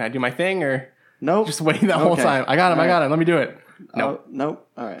 can I do my thing or Nope. just wait the whole Okay. time? I got him. All I got right. him. Let me do it. No, Oh, nope.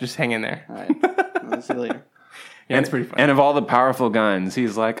 All right. just hang in there. All right. I'll see you later. Yeah, it's pretty fun. And of all the powerful guns,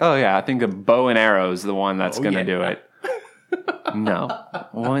 he's like, oh yeah, I think a bow and arrow is the one that's Oh, going to yeah. do it. No.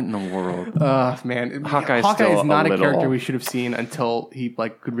 What in the world? Man, Hawkeye's Hawkeye still is not a a character little- we should have seen until he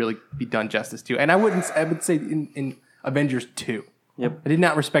like could really be done justice to. And I would say in Avengers 2. Yep. I did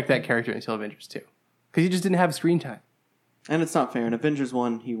not respect that character until Avengers 2 because he just didn't have screen time. And it's not fair. In Avengers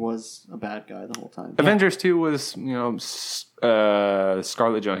 1, he was a bad guy the whole time. Avengers 2 was,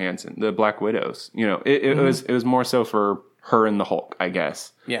 Scarlett Johansson, the Black Widows. It was more so for her and the Hulk, I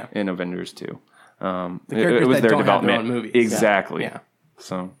guess. Yeah. In Avengers 2. characters it was that their don't have their development. own movies. Exactly. Yeah.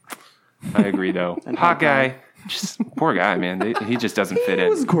 So I agree though. Hawkeye, just poor guy, man. He just doesn't fit He in.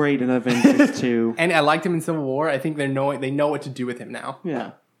 was great in Avengers 2. And I liked him in Civil War. I think they know what to do with him now.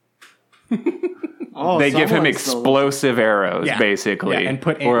 Yeah. Oh, They give him someone still- explosive arrows, Yeah. basically. Yeah, and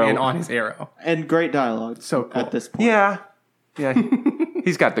put Or- Ant-Man on his arrow. And great dialogue. So cool. At this point. Yeah. Yeah.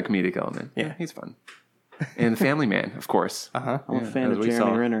 He's got the comedic element. Yeah. He's fun. And the Family Man, of course. Uh-huh. I'm a fan as of we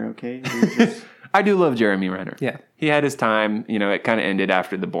Jeremy saw. Renner, okay? He's just- I do love Jeremy Renner. Yeah. He had his time. It kind of ended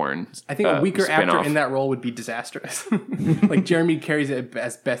after the Bourne. I think a weaker actor spin-off, in that role would be disastrous. Like Jeremy carries it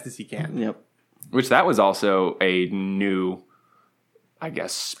as best as he can. Yep. Which that was also a new, I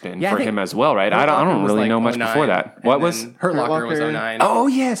guess, spin Yeah, I for think him as well, right? I Hurt don't Locker was really like know much 09, before that. and What was? then Hurt Locker was Locker. 09. Oh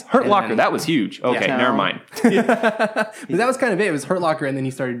yes, Hurt Locker. then- That was huge. Okay, Yeah. never mind. But that was kind of it. It was Hurt Locker, and then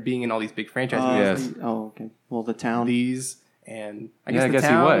he started being in all these big franchise movies. Yes. Oh, okay. Well, The Town. These and I Yeah, guess I The guess he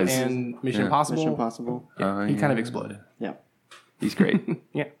Town was. and Mission Yeah. Impossible. Mission Impossible. Yeah, he kind of exploded. Yeah. He's great.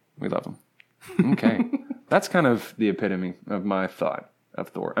 Yeah. We love him. Okay, that's kind of the epitome of my thought of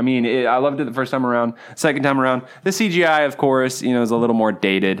Thor. I mean, I loved it the first time around. Second time around, the CGI, of course, is a little more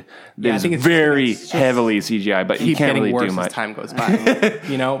dated. Yeah, I It's think it's very just heavily CGI, but you Keep can't getting really worse do much. as time goes by.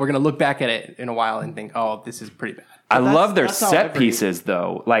 We're gonna look back at it in a while and think, "Oh, this is pretty bad." I love their that's how set every- pieces,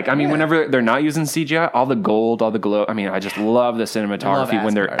 though. Like, I mean, whenever they're not using CGI, all the gold, all the glow. I mean, I just love the cinematography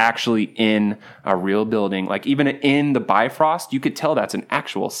when they're Asgard. actually in a real building. Like, even in the Bifrost, you could tell that's an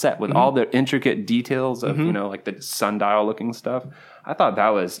actual set with all the intricate details of, like the sundial looking stuff. I thought that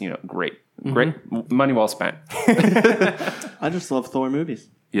was, great. Great. Money well spent. I just love Thor movies.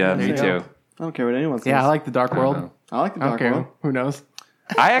 Yeah, me you too. go. I don't care what anyone says. Yeah, I like the Dark World. I like the I don't Dark care. World. Who knows?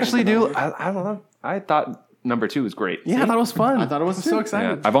 I actually do. I don't know. I thought number 2 was great. Yeah, I thought it was fun. I thought it was I'm so too. Yeah.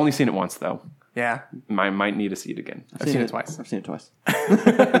 excited. I've only seen it once, though. Yeah. I might need to see it again. I've seen it twice. I've seen it twice.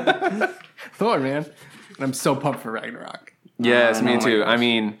 Thor, man. And I'm so pumped for Ragnarok. Yes, me no, too. like- I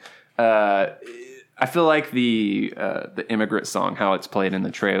mean, I feel like the immigrant song, how it's played in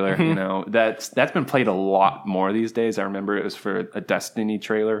the trailer, that's been played a lot more these days. I remember it was for a Destiny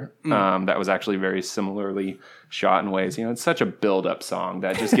trailer that was actually very similarly shot in ways. It's such a build-up song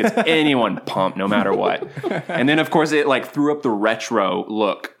that just gets anyone pumped no matter what. And then, of course, it like threw up the retro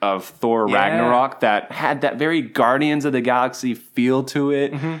look of Thor Yeah. Ragnarok that had that very Guardians of the Galaxy feel to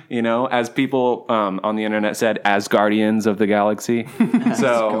it, as people on the internet said, as Guardians of the Galaxy.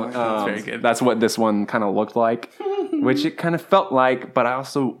 So That's very good. that's what this one kind of looked like, which it kind of felt like, but I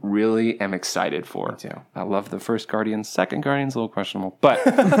also really am excited for. too. I love the first Guardians. Second Guardians, a little questionable, but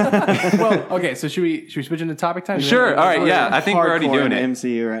Well, okay, so should we switch into topic time? sure. All right. Yeah, I think we're already Hardcore doing in it.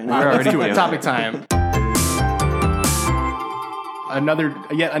 MCU right We're now. already Let's do doing it. it. Topic time.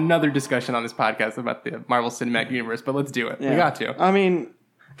 Yet another discussion on this podcast about the Marvel Cinematic Universe, but let's do it. We got to. I mean,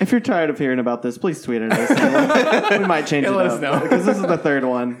 if you're tired of hearing about this, please tweet at us. We might change it let up. us know. Because this is the third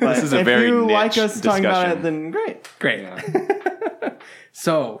one. But This is a if very you like niche us talking about discussion. it, then great. Great.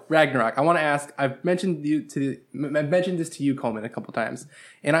 So Ragnarok, I want to ask. I've mentioned this to you, Coleman, a couple times,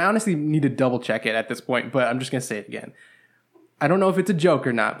 and I honestly need to double check it at this point. But I'm just going to say it again. I don't know if it's a joke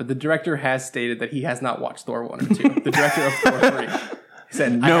or not, but the director has stated that he has not watched Thor 1 or 2. The director of Thor 3. He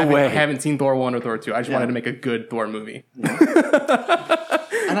said, No way. I haven't seen Thor 1 or Thor 2. I just wanted to make a good Thor movie.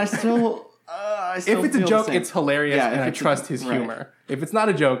 And I still If it's a feel the joke, same. it's hilarious, Yeah, and if I it's a- trust his right. humor. If it's not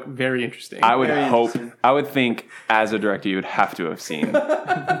a joke, very interesting. I would Very hope. interesting. I would think as a director, you would have to have seen. As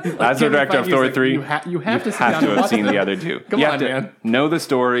a Kevin director of Feige's Thor like, 3, you have to sit have down to and have watch seen them. the other two. Come you on, have to man. know the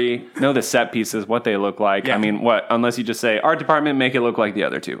story, know the set pieces, what they look like. Yeah. I mean, what? Unless you just say art department, make it look like the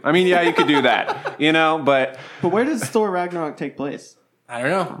other two. I mean, yeah, you could do that, but But where does Thor Ragnarok take place? I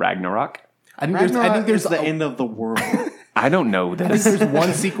don't know. Ragnarok. I think Ragnarok there's is the end of the world. I don't know this. there's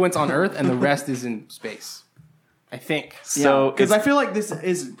one sequence on Earth, and the rest is in space. I think. So because it's- I feel like this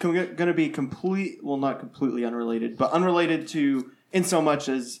is going to be not completely unrelated, but unrelated to in so much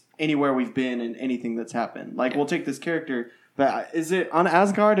as anywhere we've been and anything that's happened. Like we'll take this character, But is it on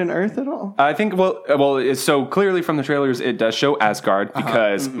Asgard and Earth at all? I think so clearly from the trailers it does show Asgard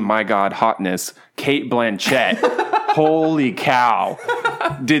because my God, hotness, Kate Blanchett. Holy cow.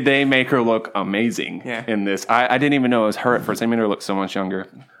 Did they make her look amazing in this? I didn't even know it was her at first. I made her look so much younger.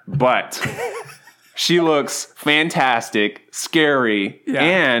 But she looks fantastic, scary,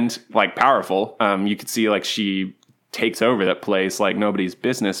 and like powerful. You could see like she takes over that place like nobody's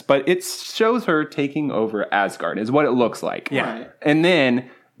business, but it shows her taking over Asgard is what it looks like. Yeah. Right. And then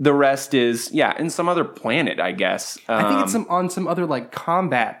the rest is, in some other planet, I guess. I think it's on some other like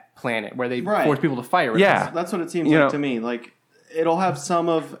combat planet where they force people to fight. Yeah. That's what it seems like to me. Like, it'll have some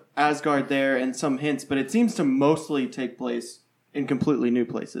of Asgard there and some hints, but it seems to mostly take place in completely new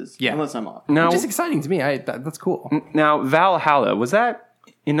places. Yeah. Unless I'm off. Now, Which is exciting to me. That's cool. now, Valhalla, was that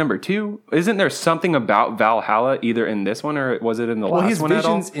in number 2? Isn't there something about Valhalla either in this one or was it in the Well, last his one at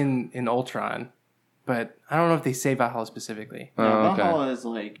all? visions in Ultron, but I don't know if they say Valhalla specifically. Yeah, okay. Valhalla is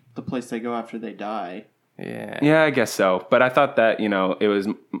like the place they go after they die. Yeah. Yeah, I guess so. But I thought that, it was,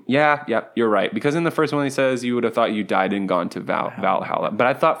 you're right. Because in the first one he says you would have thought you died and gone to Valhalla. But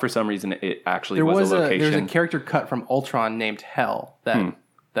I thought for some reason it actually was a location. There was a character cut from Ultron named Hel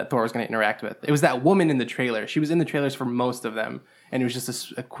that Thor was going to interact with. It was that woman in the trailer. She was in the trailers for most of them. And it was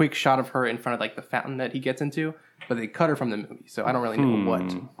just a quick shot of her in front of like the fountain that he gets into. But they cut her from the movie. So I don't really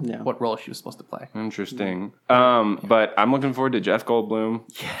know what role she was supposed to play. Interesting. But I'm looking forward to Jeff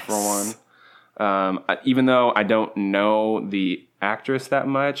Goldblum for one. Even though I don't know the actress that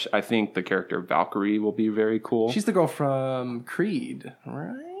much, I think the character Valkyrie will be very cool. She's the girl from Creed,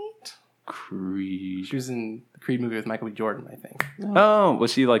 right? Creed. She was in the Creed movie with Michael B. Jordan, I think. Oh,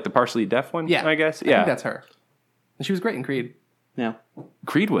 was she like the partially deaf one? Yeah. I guess. I think that's her. And she was great in Creed. Yeah.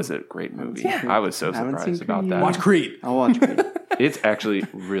 Creed was a great movie. Yeah. I was so Haven't surprised seen about Creed that. yet. Watch Creed. I'll watch it. It's actually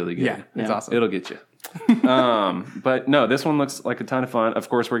really good. Yeah, it's awesome. It'll get you. But no, this one looks like a ton of fun. Of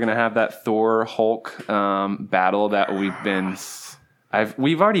course, we're gonna have that Thor Hulk battle that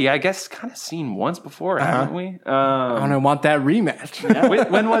we've already, I guess, kind of seen once before, haven't we? I want that rematch.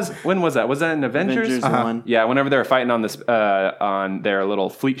 When was that? Was that in Avengers? Avengers 1. Yeah, whenever they were fighting on this on their little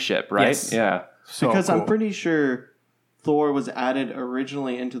fleet ship, right? Yes. Yeah. Because cool. I'm pretty sure Thor was added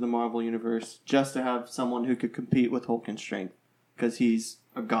originally into the Marvel Universe just to have someone who could compete with Hulk in strength. Because he's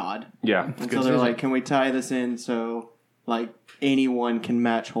a god. Yeah. And so Good they're decision. like, can we tie this in so like anyone can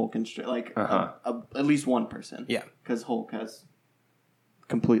match Hulk in strength? Like at least one person. Yeah. Because Hulk has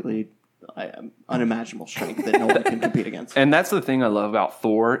completely unimaginable strength that no one can compete against. And that's the thing I love about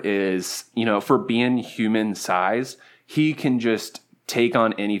Thor is, for being human size, he can just take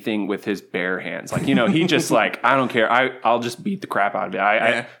on anything with his bare hands. Like, he just like, I don't care. I'll just beat the crap out of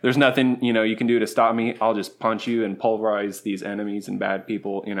it. There's nothing, you can do to stop me. I'll just punch you and pulverize these enemies and bad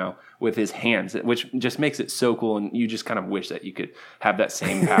people, with his hands, which just makes it so cool. And you just kind of wish that you could have that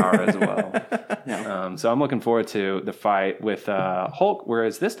same power as well. So I'm looking forward to the fight with Hulk,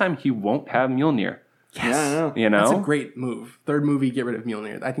 whereas this time he won't have Mjolnir. Yeah, I know. That's a great move. Third movie, get rid of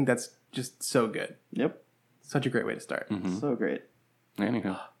Mjolnir. I think that's just so good. Yep. Such a great way to start. So great.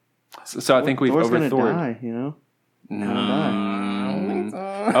 Anyhow. So I think we've Thor's gonna overthored. die,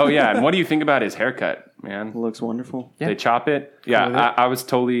 Oh yeah, and what do you think about his haircut, man? It looks wonderful. Yeah. They chop it. Yeah, Cool with it. I was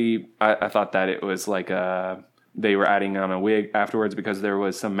totally. I thought that it was like they were adding on a wig afterwards because there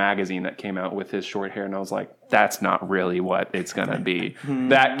was some magazine that came out with his short hair, and I was like, that's not really what it's gonna be.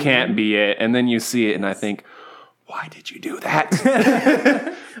 That can't be it. And then you see it, and I think, why did you do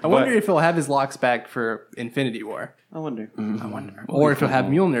that? I wonder if he'll have his locks back for Infinity War. I wonder. Or if he'll have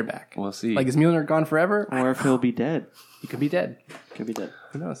Mjolnir back. We'll see. Like, is Mjolnir gone forever? Or if he'll be dead. He could be dead. Could be dead.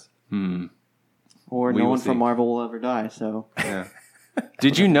 Who knows? Or We no will one see. from Marvel will ever die, so. Yeah.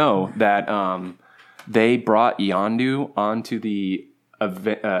 Did you know that they brought Yondu onto the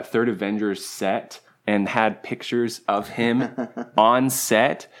third Avengers set and had pictures of him on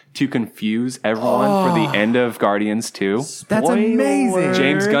set to confuse everyone for the end of Guardians 2? That's amazing.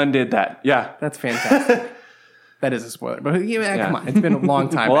 James Gunn did that. Yeah. That's fantastic. That is a spoiler. But come on. It's been a long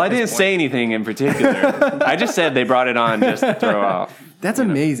time. Well, at I this didn't point. say anything in particular. I just said they brought it on just to throw off. That's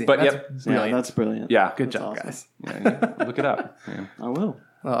amazing. But That's yep. brilliant. Yeah, that's brilliant. Yeah. Good That's job, awesome. guys. Yeah, look it up. Yeah. I will.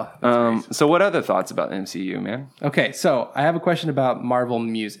 Oh, that's great. So what other thoughts about MCU, man? Okay, so I have a question about Marvel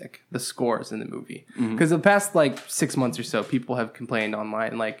music, the scores in the movie. Because the past 6 months or so, people have complained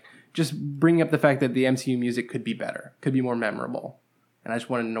online, just bringing up the fact that the MCU music could be better, could be more memorable. And I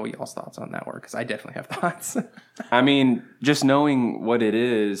just wanted to know what y'all's thoughts on that were, because I definitely have thoughts. I mean, just knowing what it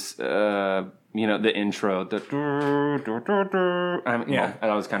is, the intro, well, that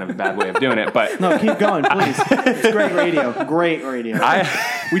was kind of a bad way of doing it, but No, keep going, please. It's great radio. Great radio.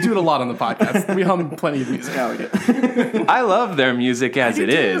 We do it a lot on the podcast. We hum plenty of music. Yeah, we do. I love their music as it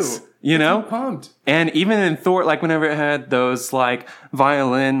is. You know, pumped. and even in Thor, like whenever it had those like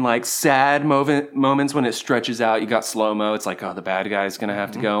violin, like sad moments when it stretches out, you got slow mo. It's like, oh, the bad guy's gonna have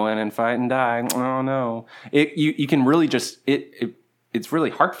to go in and fight and die. Oh no! You can really just it's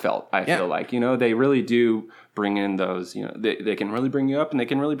really heartfelt. I feel like they really do bring in those. They can really bring you up and they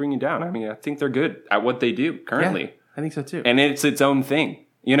can really bring you down. I mean, I think they're good at what they do currently. Yeah, I think so too. And it's its own thing.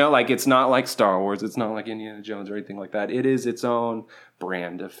 Like it's not like Star Wars. It's not like Indiana Jones or anything like that. It is its own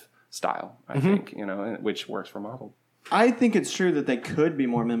brand of style, I think, which works for Marvel. I think it's true that they could be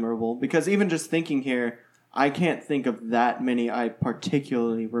more memorable because even just thinking here, I can't think of that many I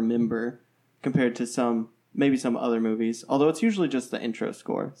particularly remember compared to maybe some other movies, although it's usually just the intro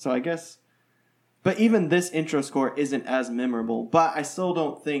score. So I guess, but even this intro score isn't as memorable, but I still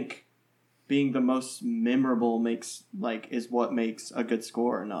don't think being the most memorable is what makes a good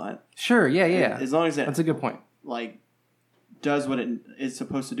score or not. Sure, yeah. As long as that's a good point. Does what it is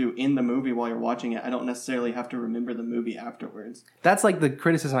supposed to do in the movie while you're watching it. I don't necessarily have to remember the movie afterwards. That's like the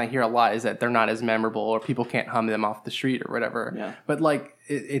criticism I hear a lot is that they're not as memorable or people can't hum them off the street or whatever. Yeah. But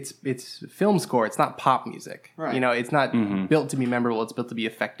it's film score. It's not pop music. Right. It's not built to be memorable. It's built to be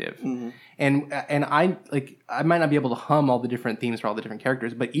effective. Mm-hmm. And I might not be able to hum all the different themes for all the different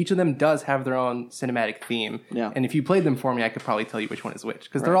characters, but each of them does have their own cinematic theme. Yeah. And if you played them for me, I could probably tell you which one is which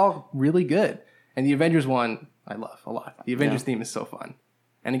because they're all really good. And the Avengers one, I love a lot. The Avengers theme is so fun,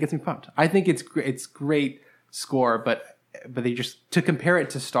 and it gets me pumped. I think it's great score, but they just to compare it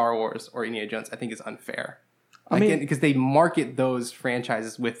to Star Wars or Indiana Jones, I think is unfair. Because they market those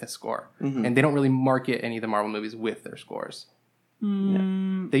franchises with the score, and they don't really market any of the Marvel movies with their scores.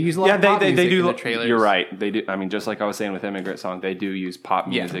 Yeah. They use a lot of pop music in the trailers. You're right. They do. I mean, just like I was saying with Immigrant Song, they do use pop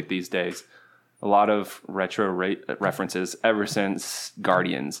music these days. A lot of retro references ever since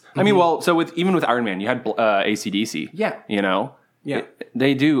Guardians. I mean, so even with Iron Man, you had AC/DC. Yeah. Yeah.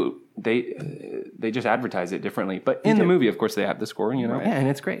 They do. They just advertise it differently. But in the movie, of course, they have the score, Yeah, and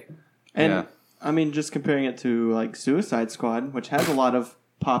it's great. And I mean, just comparing it to like Suicide Squad, which has a lot of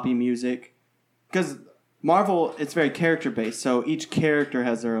poppy music. Because Marvel, it's very character-based. So each character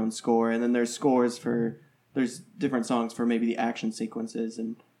has their own score. And then there's different songs for maybe the action sequences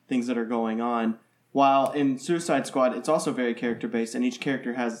and things that are going on. While in Suicide Squad, it's also very character-based, and each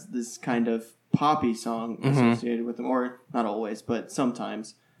character has this kind of poppy song associated with them, or not always, but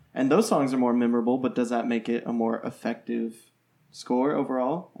sometimes. And those songs are more memorable, but does that make it a more effective score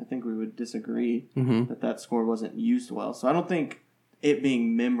overall? I think we would disagree that score wasn't used well. So I don't think it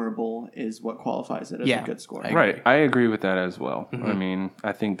being memorable is what qualifies it as a good score. Right. I agree with that as well. I mean,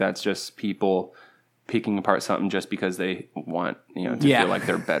 I think that's just people picking apart something just because they want, to feel like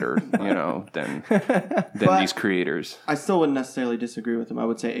they're better, than these creators. I still wouldn't necessarily disagree with them. I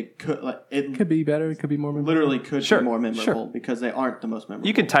would say it could be better. It could be more memorable. Literally could be more memorable because they aren't the most memorable.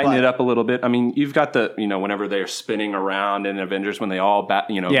 You could tighten it up a little bit. I mean, you've got the, whenever they're spinning around in Avengers, when they all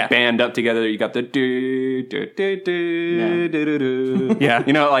band up together, you got the do do do do do do.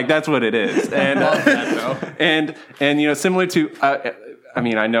 Yeah. Like that's what it is. And love that, and similar to I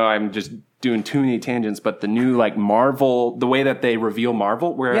mean, I know I'm just doing too many tangents, but the new Marvel, the way that they reveal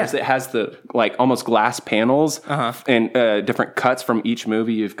Marvel, whereas it has the almost glass panels and different cuts from each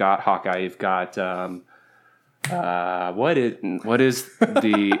movie. You've got Hawkeye, you've got what is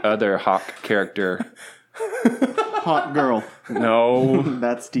the other Hawk character? Hawk Girl. No,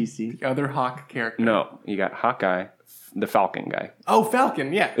 that's DC. The other Hawk character. No, you got Hawkeye, the Falcon guy. Oh,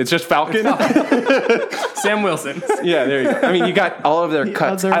 Falcon, yeah. It's just Falcon? Sam Wilson. Yeah, there you go. I mean, you got all of their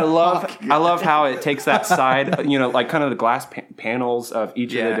cuts. I love how it takes that side, kind of the glass panels of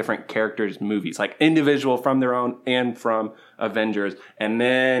each of the different characters' movies, individual from their own and from Avengers, and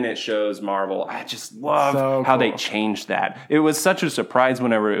then it shows Marvel. I just love how they changed that. It was such a surprise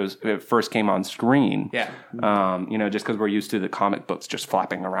whenever it first came on screen. Yeah. Just because we're used to the comic books just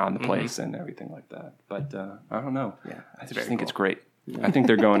flapping around the place and everything like that. But I don't know. Yeah, I just think it's great. I think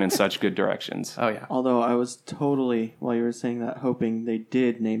they're going in such good directions. Oh, yeah. Although I was totally, while you were saying that, hoping they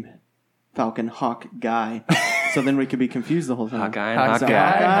did name Falcon Hawk Guy. So then we could be confused the whole time. Hawkeye and Hawk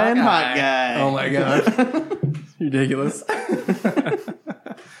Guy. Hawkeye and Hawk Guy. Oh, my God. Ridiculous.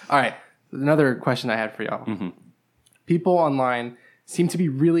 All right. Another question I had for y'all. Mm-hmm. People online seem to be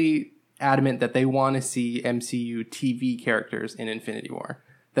really adamant that they want to see MCU TV characters in Infinity War.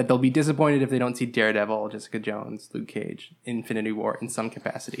 that they'll be disappointed if they don't see Daredevil, Jessica Jones, Luke Cage, Infinity War in some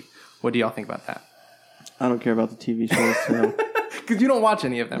capacity. What do y'all think about that? I don't care about the TV shows, so Because you don't watch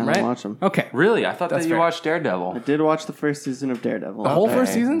any of them, right? I don't watch them. Okay. Really? I thought That's that you fair. watched Daredevil. I did watch the first season of Daredevil. The whole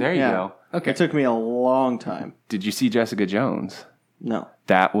first season? There you Yeah. go. Okay. It took me a long time. Did you see Jessica Jones? No.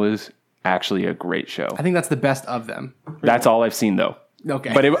 That was actually a great show. I think that's the best of them. That's all I've seen, though.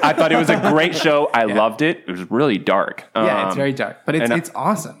 Okay. But I thought it was a great show. I loved it. It was really dark. yeah, it's very dark, but and it's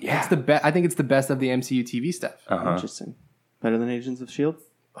awesome. yeah. It's the best. I think it's the best of the MCU TV stuff. Interesting. Better than Agents of S.H.I.E.L.D.?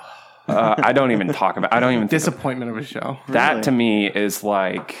 I don't even talk about. I don't even. Think Disappointment of a show. that Really? to me is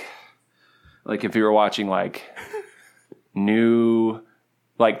like if you were watching like new.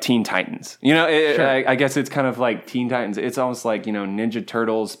 Like Teen Titans, Sure. I guess it's kind of like Teen Titans. It's almost like Ninja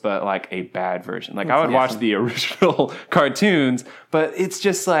Turtles, but like a bad version. Like I would watch the original cartoons, but it's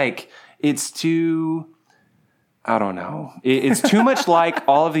just like it's too. I don't know. It's too much like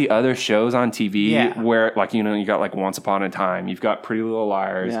all of the other shows on TV, Yeah. where like you got like Once Upon a Time, you've got Pretty Little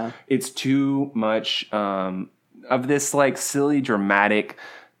Liars. Yeah. It's too much of this like silly dramatic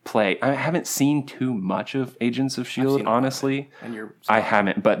play. I haven't seen too much of Agents of S.H.I.E.L.D., seen a lot of honestly. And you're I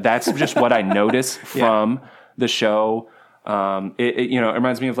haven't, but that's just what I notice from the show. It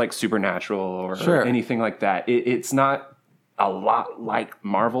reminds me of like Supernatural or Sure. anything like that. It's not a lot like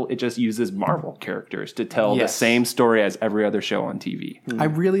Marvel. It just uses Marvel characters to tell the Yes. same story as every other show on TV. I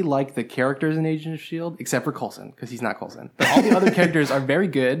really like the characters in Agent of S.H.I.E.L.D., except for Coulson, because he's not Coulson. But all the other characters are very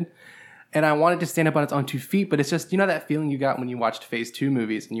good. And I wanted to stand up on its own 2 feet, but it's just, that feeling you got when you watched Phase 2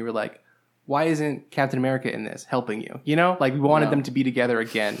 movies and you were like, why isn't Captain America in this helping you? Like we wanted them to be together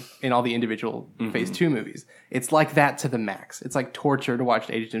again in all the individual Phase 2 movies. It's like that to the max. It's like torture to watch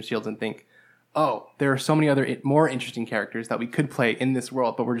Agents of S.H.I.E.L.D. and think, oh, there are so many other more interesting characters that we could play in this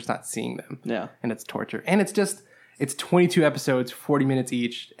world, but we're just not seeing them. Yeah. And it's torture. And it's 22 episodes, 40 minutes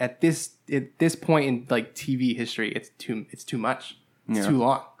each. At this point in like TV history, it's too much. It's too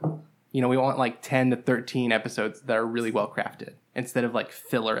long. We want like 10 to 13 episodes that are really well crafted instead of like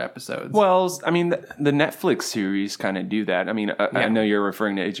filler episodes. Well, I mean, the Netflix series kind of do that. I mean, I know you're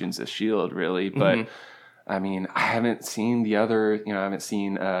referring to Agents of S.H.I.E.L.D., really, but I mean, I haven't seen the other, I haven't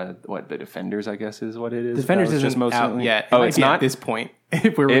seen The Defenders, I guess is what it is. Defenders That was isn't out recently. yet. It Oh, might it's be not? at this point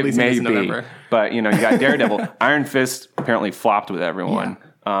if we're It releasing may this in be. November. But, you got Daredevil. Iron Fist apparently flopped with everyone.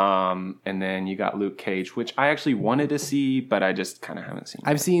 And then you got Luke Cage, which I actually wanted to see, but I just kind of haven't seen.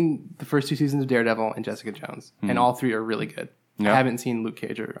 I've seen the first 2 seasons of Daredevil and Jessica Jones, and all 3 are really good. Yeah. I haven't seen Luke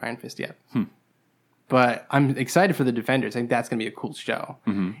Cage or Iron Fist yet. But I'm excited for the Defenders. I think that's going to be a cool show.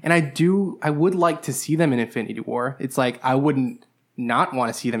 And I would like to see them in Infinity War. It's like I wouldn't not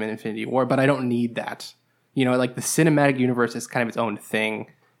want to see them in Infinity War, but I don't need that. Like the cinematic universe is kind of its own thing,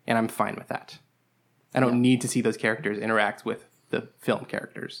 and I'm fine with that. I don't need to see those characters interact with the film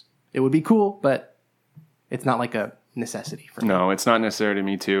characters. It would be cool, but it's not like a necessity for me. No, it's not necessary to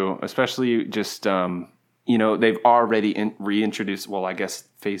me too, especially just, they've already reintroduced, well, I guess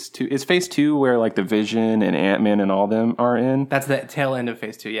Phase 2. Is Phase 2 where like the Vision and Ant-Man and all them are in? That's the tail end of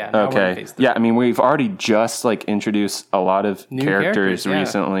Phase 2, yeah. Now we're in Okay. Phase 3. Yeah, I mean, we've already just like introduced a lot of New characters characters, yeah.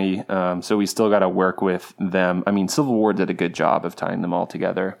 recently, so we still got to work with them. I mean, Civil War did a good job of tying them all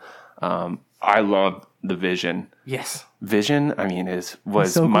together. I love the Vision. Yes. Vision, I mean,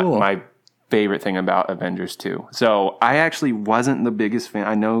 was so cool. my favorite thing about Avengers 2. So I actually wasn't the biggest fan.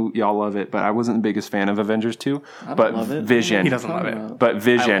 I know y'all love it, but I wasn't the biggest fan of Avengers 2. But love it. Vision. He doesn't love it. But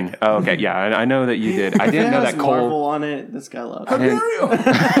Vision. like it. Oh, okay, yeah, I know that you did. I If didn't it know has that Cole. Marvel on it, this guy loves it.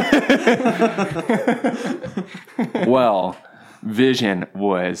 Well, Vision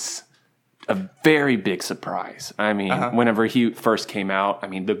was a very big surprise. I mean, whenever he first came out, I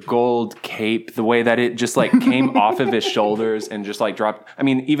mean, the gold cape, the way that it just like came off of his shoulders and just like dropped. I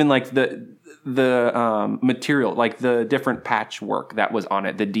mean, even like the material, like the different patchwork that was on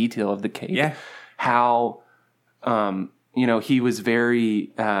it, the detail of the cape, Yeah. how he was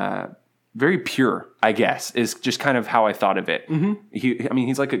very very pure, I guess, is just kind of how I thought of it. He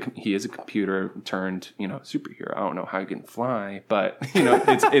is a computer turned, superhero. I don't know how he can fly, but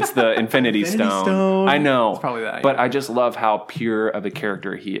it's the Infinity Stone. I know, It's probably that, but yeah. I just love how pure of a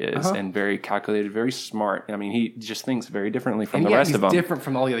character he is and very calculated, very smart. I mean, he just thinks very differently from the rest he's of them. different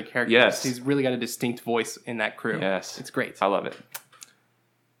from all the other characters. Yes. He's really got a distinct voice in that crew. Yes, It's great. I love it.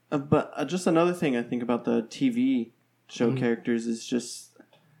 But just another thing I think about the TV show characters is just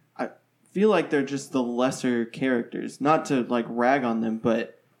I feel like they're just the lesser characters. Not to like rag on them,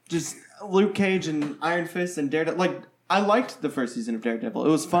 but just Luke Cage and Iron Fist and Daredevil. Like I liked the first season of Daredevil. It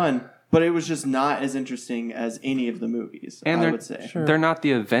was fun, but it was just not as interesting as any of the movies, And I would say. they're not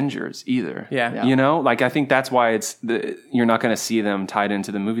the Avengers either. Yeah. You know, like I think that's why you're not going to see them tied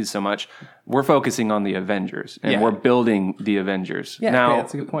into the movies so much. We're focusing on the Avengers and we're building the Avengers. Yeah, now,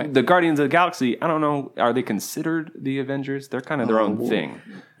 that's a good point. The Guardians of the Galaxy, I don't know, are they considered the Avengers? They're kind of their own thing.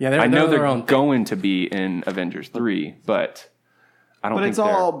 Yeah, I know their they're own going to be in Avengers 3, but I don't But think it's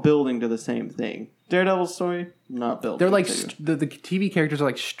all building to the same thing. Daredevil's story, not building. They're like to. the TV characters are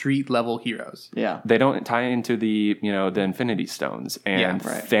like street level heroes. Yeah. they don't tie into the the Infinity Stones and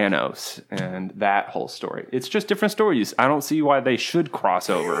right. Thanos and that whole story. It's just different stories. I don't see why they should cross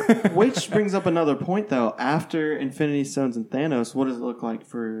over. Which brings up another point, though. After Infinity Stones and Thanos, what does it look like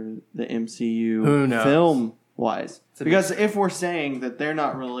for the MCU Who knows? film-wise? Because if we're saying that they're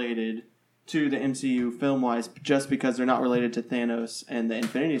not related to the MCU film-wise just because they're not related to Thanos and the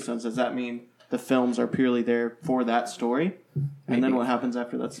Infinity Stones, does that mean the films are purely there for that story? And then what happens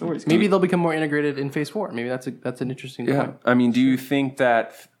after that story? Maybe they'll become more integrated in Phase 4. Maybe that's an interesting point. I mean, do you think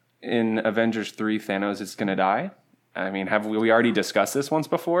that in Avengers 3 Thanos is going to die? I mean, have we already discussed this once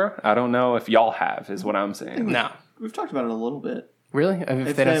before? I don't know if y'all have, is what I'm saying. No. We've talked about it a little bit. Really?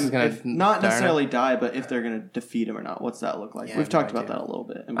 If Thanos is going to not necessarily die, but if they're going to defeat him or not, what's that look like? Yeah, We've no talked about idea. that a little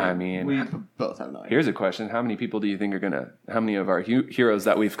bit. I mean, we both have no idea. Here's a question. How many people do you think how many of our heroes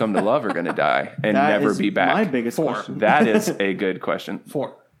that we've come to love are going to die and That never is be back? my biggest question. That is a good question.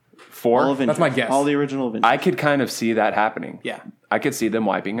 4. 4? All Avengers, That's my guess. All the original Avengers. I could kind of see that happening. Yeah. I could see them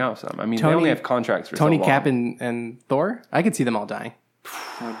wiping out some. I mean, they Tony- only have contracts for Tony so long. Cap and Thor? I could see them all dying.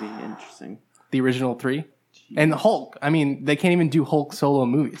 That would be interesting. The original 3. And Hulk. I mean, they can't even do Hulk solo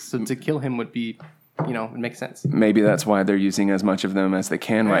movies. So to kill him would be, it makes sense. Maybe that's why they're using as much of them as they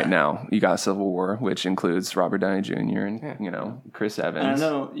can right now. You got Civil War, which includes Robert Downey Jr. and Chris Evans. And I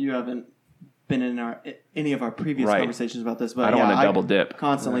know you haven't been in any of our previous Right. conversations about this, but I don't want to double dip.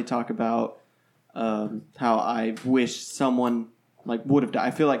 Constantly talk about how I wish someone would have died.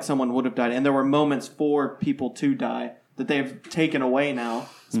 I feel like someone would have died, and there were moments for people to die that they've taken away now.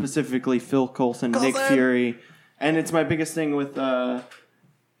 Specifically, Phil Coulson, Nick Fury, and it's my biggest thing with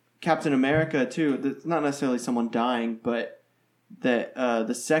Captain America too. It's not necessarily someone dying, but that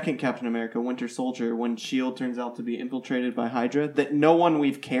the second Captain America, Winter Soldier, when S.H.I.E.L.D. turns out to be infiltrated by Hydra, that no one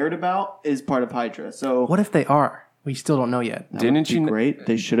we've cared about is part of Hydra. So What if they are? We still don't know yet. Didn't you? great?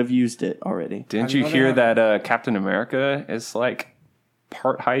 They should have used it already. Didn't you hear that Captain America is like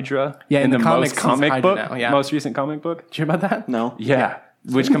part Hydra? Yeah, in the most comics, he's comic Hydra book, now, yeah. most recent comic book. Did you hear about that? No. Yeah,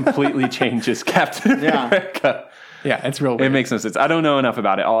 which completely changes Captain Yeah. America. Yeah, it's real It weird. makes no sense. I don't know enough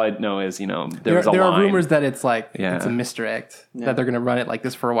about it. All I know is, there was a there line. are rumors that it's like Yeah. it's a misdirect, that they're going to run it like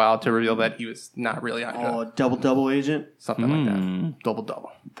this for a while to reveal that he was not really Hydra. Oh, double agent. Something like that.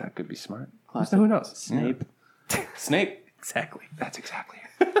 Double. That could be smart. Classic. Who knows? Snape. Snape. Exactly. That's exactly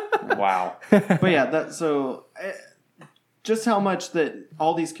it. Wow. But yeah, just how much that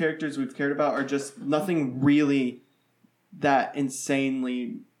all these characters we've cared about are just nothing really that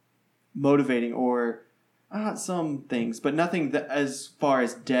insanely motivating, or some things, but nothing that as far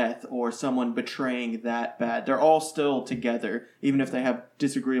as death or someone betraying that bad. They're all still together, even if they have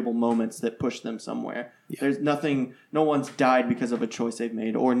disagreeable moments that push them somewhere. There's nothing, no one's died because of a choice they've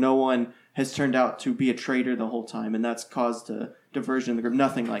made, or no one has turned out to be a traitor the whole time, and that's caused a diversion in the group.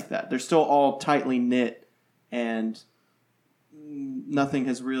 Nothing like that. They're still all tightly knit, and nothing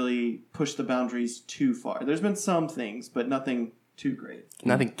has really pushed the boundaries too far. There's been some things, but nothing too great.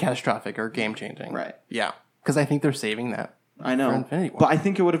 Nothing catastrophic or game changing. Right. Yeah. Because I think they're saving that. I know. For Infinity War. But I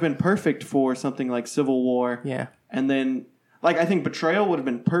think it would have been perfect for something like Civil War. Yeah. And then, I think Betrayal would have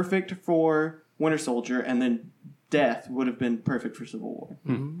been perfect for Winter Soldier, and then Death would have been perfect for Civil War.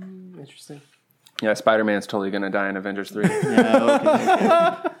 Interesting. Yeah, Spider-Man's totally going to die in Avengers 3.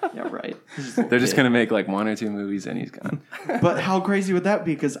 Yeah, okay. Yeah, right. They're just going to make like 1 or 2 movies and he's gone. But how crazy would that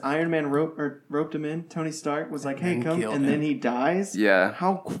be? Because Iron Man roped him in. Tony Stark was like, "Hey, And come," killed and him. then he dies. Yeah.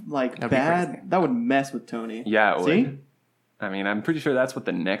 How be crazy. bad that would mess with Tony. Yeah, it See? would. I mean, I'm pretty sure that's what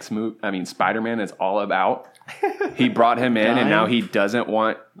the next movie, Spider-Man is all about. He brought him in and now he doesn't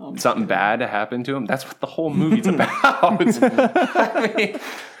want something bad to happen to him. That's what the whole movie's about. I mean,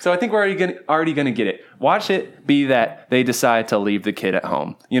 so I think we're already gonna get it. Watch it be that they decide to leave the kid at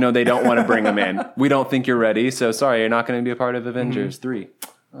home. They don't want to bring him in. We don't think you're ready, so sorry, you're not going to be a part of Avengers 3.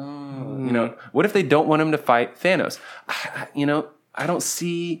 What if they don't want him to fight Thanos? I don't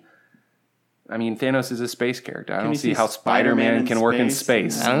see... Thanos is a space character. I don't you see see how Spider-Man in can work in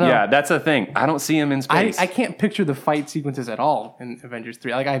space? space. I don't know. Yeah, that's the thing. I don't see him in space. I can't picture the fight sequences at all in Avengers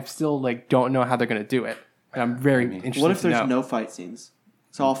 3. I still don't know how they're going to do it. And I'm very interested What if to there's know. no fight scenes?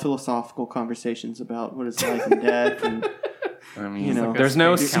 It's all philosophical conversations about what is life and death, and I mean, you know, there's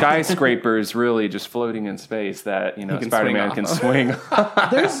no space skyscrapers really just floating in space that can Spider-Man swing can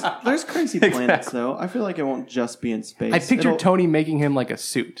off swing. there's crazy planets though. I feel like it won't just be in space. I picture It'll- Tony making him like a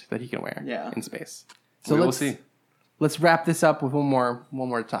suit that he can wear in space. So We'll see. Let's wrap this up with one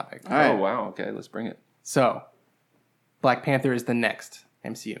more topic. All right. Oh wow, okay, let's bring it. So, Black Panther is the next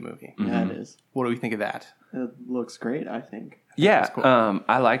MCU movie. Yeah, it is. What do we think of that? It looks great. I think. Yeah, cool.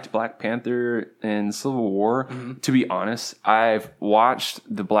 I liked Black Panther and Civil War. To be honest, I've watched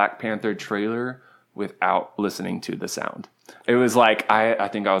the Black Panther trailer without listening to the sound. It was like I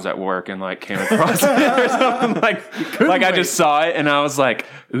think I was at work and like came across it or something like I just saw it and I was like,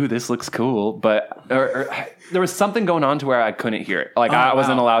 "Ooh, this looks cool," but or there was something going on to where I couldn't hear it. Like I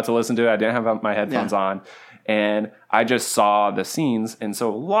wasn't allowed to listen to it. I didn't have my headphones on. And I just saw the scenes, and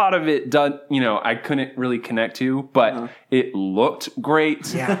so a lot of it I couldn't really connect to, but it looked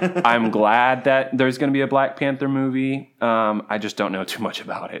great. Yeah. I'm glad that there's going to be a Black Panther movie. I just don't know too much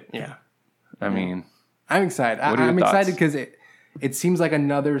about it. Yeah. I mean, I'm excited. What are your I'm thoughts? excited because it seems like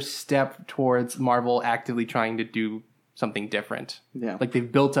another step towards Marvel actively trying to do something different. Yeah. Like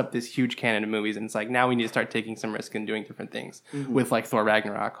they've built up this huge canon of movies, and it's like now we need to start taking some risk and doing different things with like Thor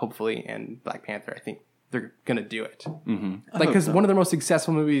Ragnarok, hopefully, and Black Panther. I think they're gonna do it. Like because one of their most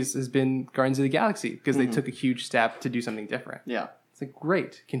successful movies has been Guardians of the Galaxy because they took a huge step to do something different. Yeah. It's like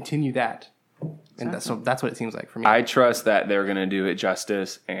great, continue that, and that's what it seems like for me. I trust that they're going to do it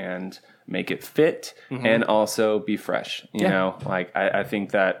justice and make it fit and also be fresh. You know, like I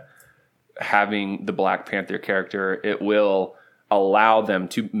think that having the Black Panther character, it will allow them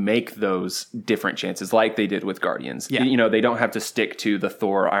to make those different chances like they did with Guardians. Yeah. You know, they don't have to stick to the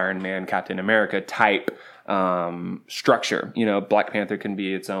Thor, Iron Man, Captain America type structure. You know, Black Panther can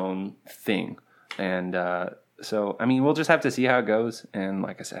be its own thing. And so, I mean, we'll just have to see how it goes. And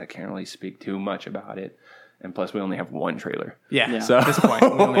like I said, I can't really speak too much about it. And plus, we only have one trailer. yeah. So- At this point, we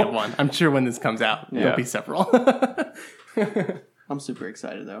only have one. I'm sure when this comes out, there'll Yeah. be several. I'm super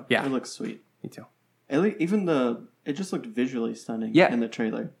excited though. Yeah. It looks sweet. Me too. Even it just looked visually stunning. Yeah. In the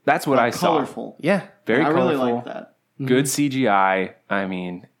trailer. That's what I saw. Colorful. Yeah. Very I colorful. really like that. Good CGI. I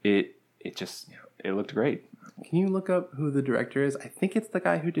mean, it just, it looked great. Can you look up who the director is? I think it's the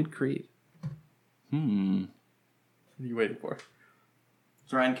guy who did Creed. What are you waiting for?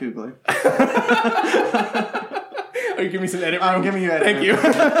 It's Ryan Coogler. Are you giving me some edit room? I'm giving you edit Thank room. you.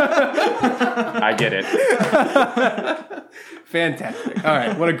 I get it. Fantastic. All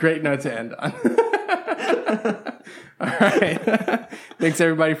right. What a great note to end on. All right. Thanks,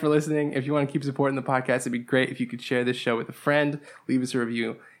 everybody, for listening. If you want to keep supporting the podcast, it'd be great if you could share this show with a friend, leave us a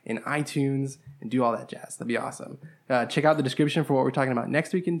review in iTunes, and do all that jazz. That'd be awesome. Check out the description for what we're talking about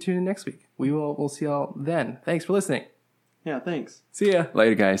next week and tune in next week. We'll see y'all then. Thanks for listening. Yeah, thanks. See ya.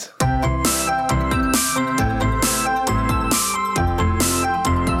 Later, guys.